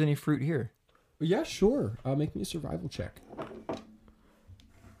see if there's any fruit here? Yeah, sure. Make me a survival check.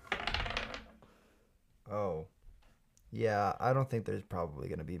 Oh. Yeah, I don't think there's probably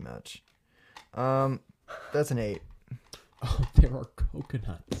going to be much. That's an 8. Oh, there are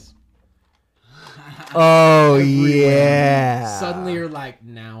coconuts. Oh, yeah. Suddenly you're like,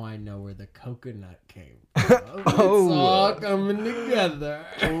 now I know where the coconut came from. It's all coming together.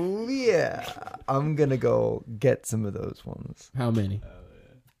 Oh, yeah. I'm going to go get some of those ones. How many?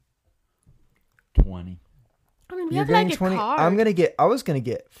 20. I mean, we You're have getting like a 20. car. I was going to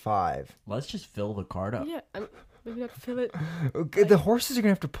get 5. Let's just fill the cart up. Yeah, maybe not fill it. Okay, the horses are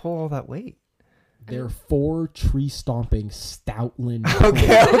going to have to pull all that weight. They're 4 tree-stomping stoutland.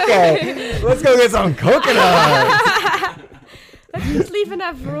 Okay. Let's go get some coconuts. Let's just leave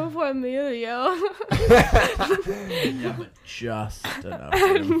enough room for Emilio. Yeah, but just enough.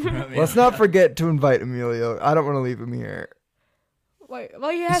 Let's not forget to invite Emilio. I don't want to leave him here. Wait,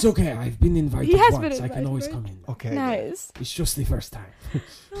 well, he has. It's okay, I've been invited He has once. been I can invited, always right? come in. Okay. Nice. It's just the first time.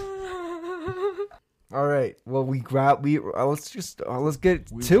 All right. Well, let's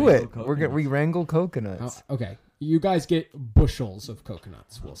get We to wrangle it. coconuts. We wrangle coconuts. Okay. You guys get bushels of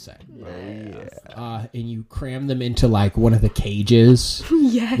coconuts, we'll say. Yeah. And you cram them into like one of the cages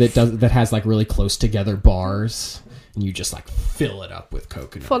Yes. that has like really close together bars, and you just like fill it up with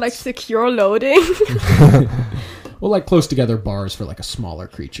coconuts. For like secure loading. Well, like close together bars for like a smaller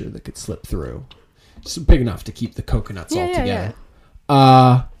creature that could slip through. Just big enough to keep the coconuts all together.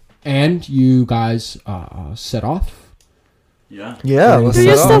 And you guys set off. Yeah. Yeah. Let's Do you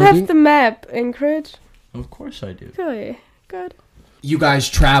set still off. have the map, Anchorage? Of course I do. Really? Good. You guys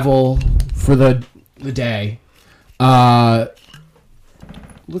travel for the day. Let's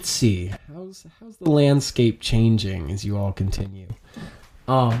see. How's the landscape changing as you all continue?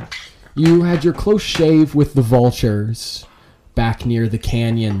 You had your close shave with the vultures back near the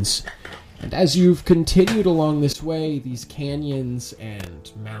canyons. And as you've continued along this way, these canyons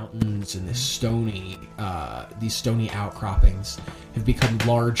and mountains and these stony outcroppings have become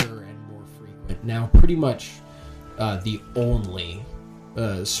larger and more frequent. Now, pretty much the only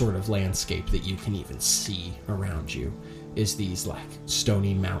sort of landscape that you can even see around you is these like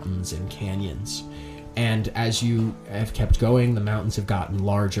stony mountains and canyons. And as you have kept going, the mountains have gotten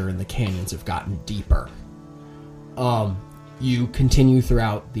larger and the canyons have gotten deeper. You continue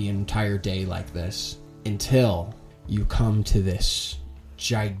throughout the entire day like this until you come to this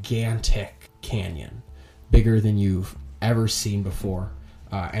gigantic canyon, bigger than you've ever seen before.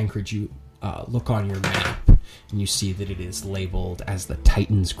 Anchorage, you look on your map and you see that it is labeled as the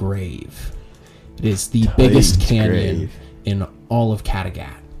Titan's Grave. It is the biggest canyon in all of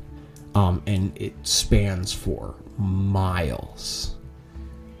Kattegat. And it spans for miles.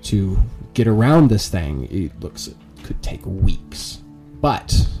 To get around this thing, it looks it could take weeks.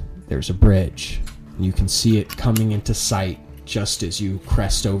 But there's a bridge. You can see it coming into sight just as you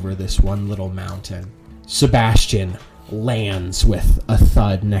crest over this one little mountain. Sebastian lands with a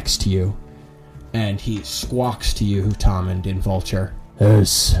thud next to you, and he squawks to you, Tommund in Vulture.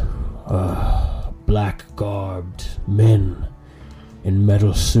 There's black-garbed men in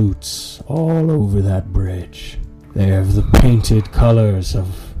metal suits all over that bridge. They have the painted colors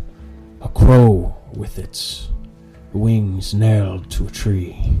of a crow with its wings nailed to a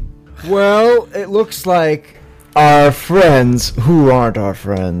tree. Well, it looks like our friends who aren't our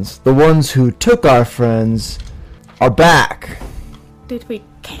friends, the ones who took our friends, are back. Did we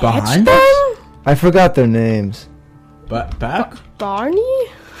catch Behind them? us? I forgot their names. Back? Barney?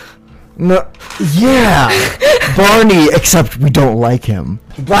 No, yeah, Barney. Except we don't like him.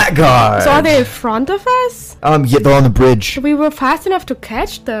 Blackguards. So are they in front of us? Yeah, they're on the bridge. We were fast enough to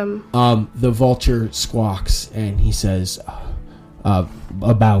catch them. The vulture squawks, and he says,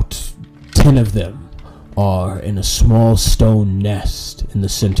 about 10 of them are in a small stone nest in the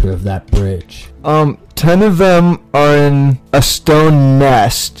center of that bridge. 10 of them are in a stone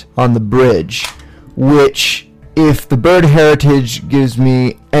nest on the bridge, which, if the bird heritage gives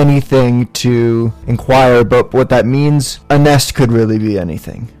me anything to inquire about what that means, a nest could really be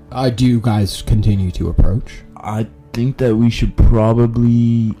anything. Do you guys continue to approach? I think that we should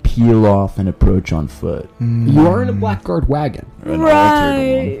probably peel off and approach on foot. You are in a Blackguard wagon.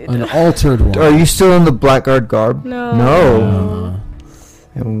 Right. An altered one. Are you still in the Blackguard garb? No.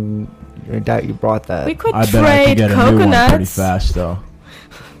 No. I doubt you brought that. We could I bet I could trade get a new one pretty coconuts. fast, though.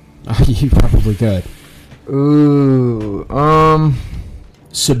 You probably could. Ooh,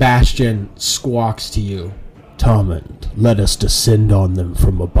 Sebastian squawks to you. Tommund, let us descend on them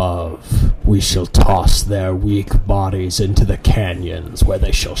from above. We shall toss their weak bodies into the canyons where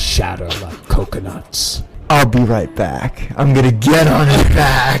they shall shatter like coconuts. I'll be right back. I'm gonna get on his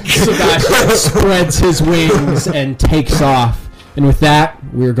back. Sebastian spreads his wings and takes off. And with that,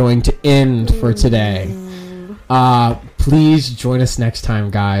 we're going to end for today. Please join us next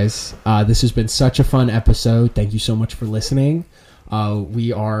time, guys. This has been such a fun episode. Thank you so much for listening.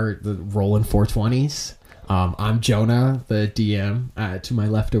 We are the Rollin' 420s. I'm Jonah, the DM. To my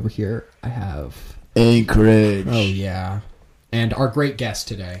left over here, I have... Anchorage. Oh, yeah. And our great guest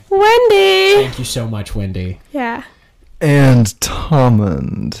today. Wendy! Thank you so much, Wendy. Yeah. And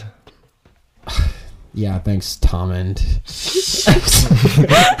Tommund. Yeah, thanks, Tommund.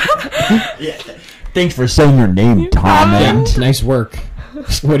 Thanks for saying your name, Tommund. Yeah, nice work.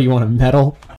 What do you want, a medal?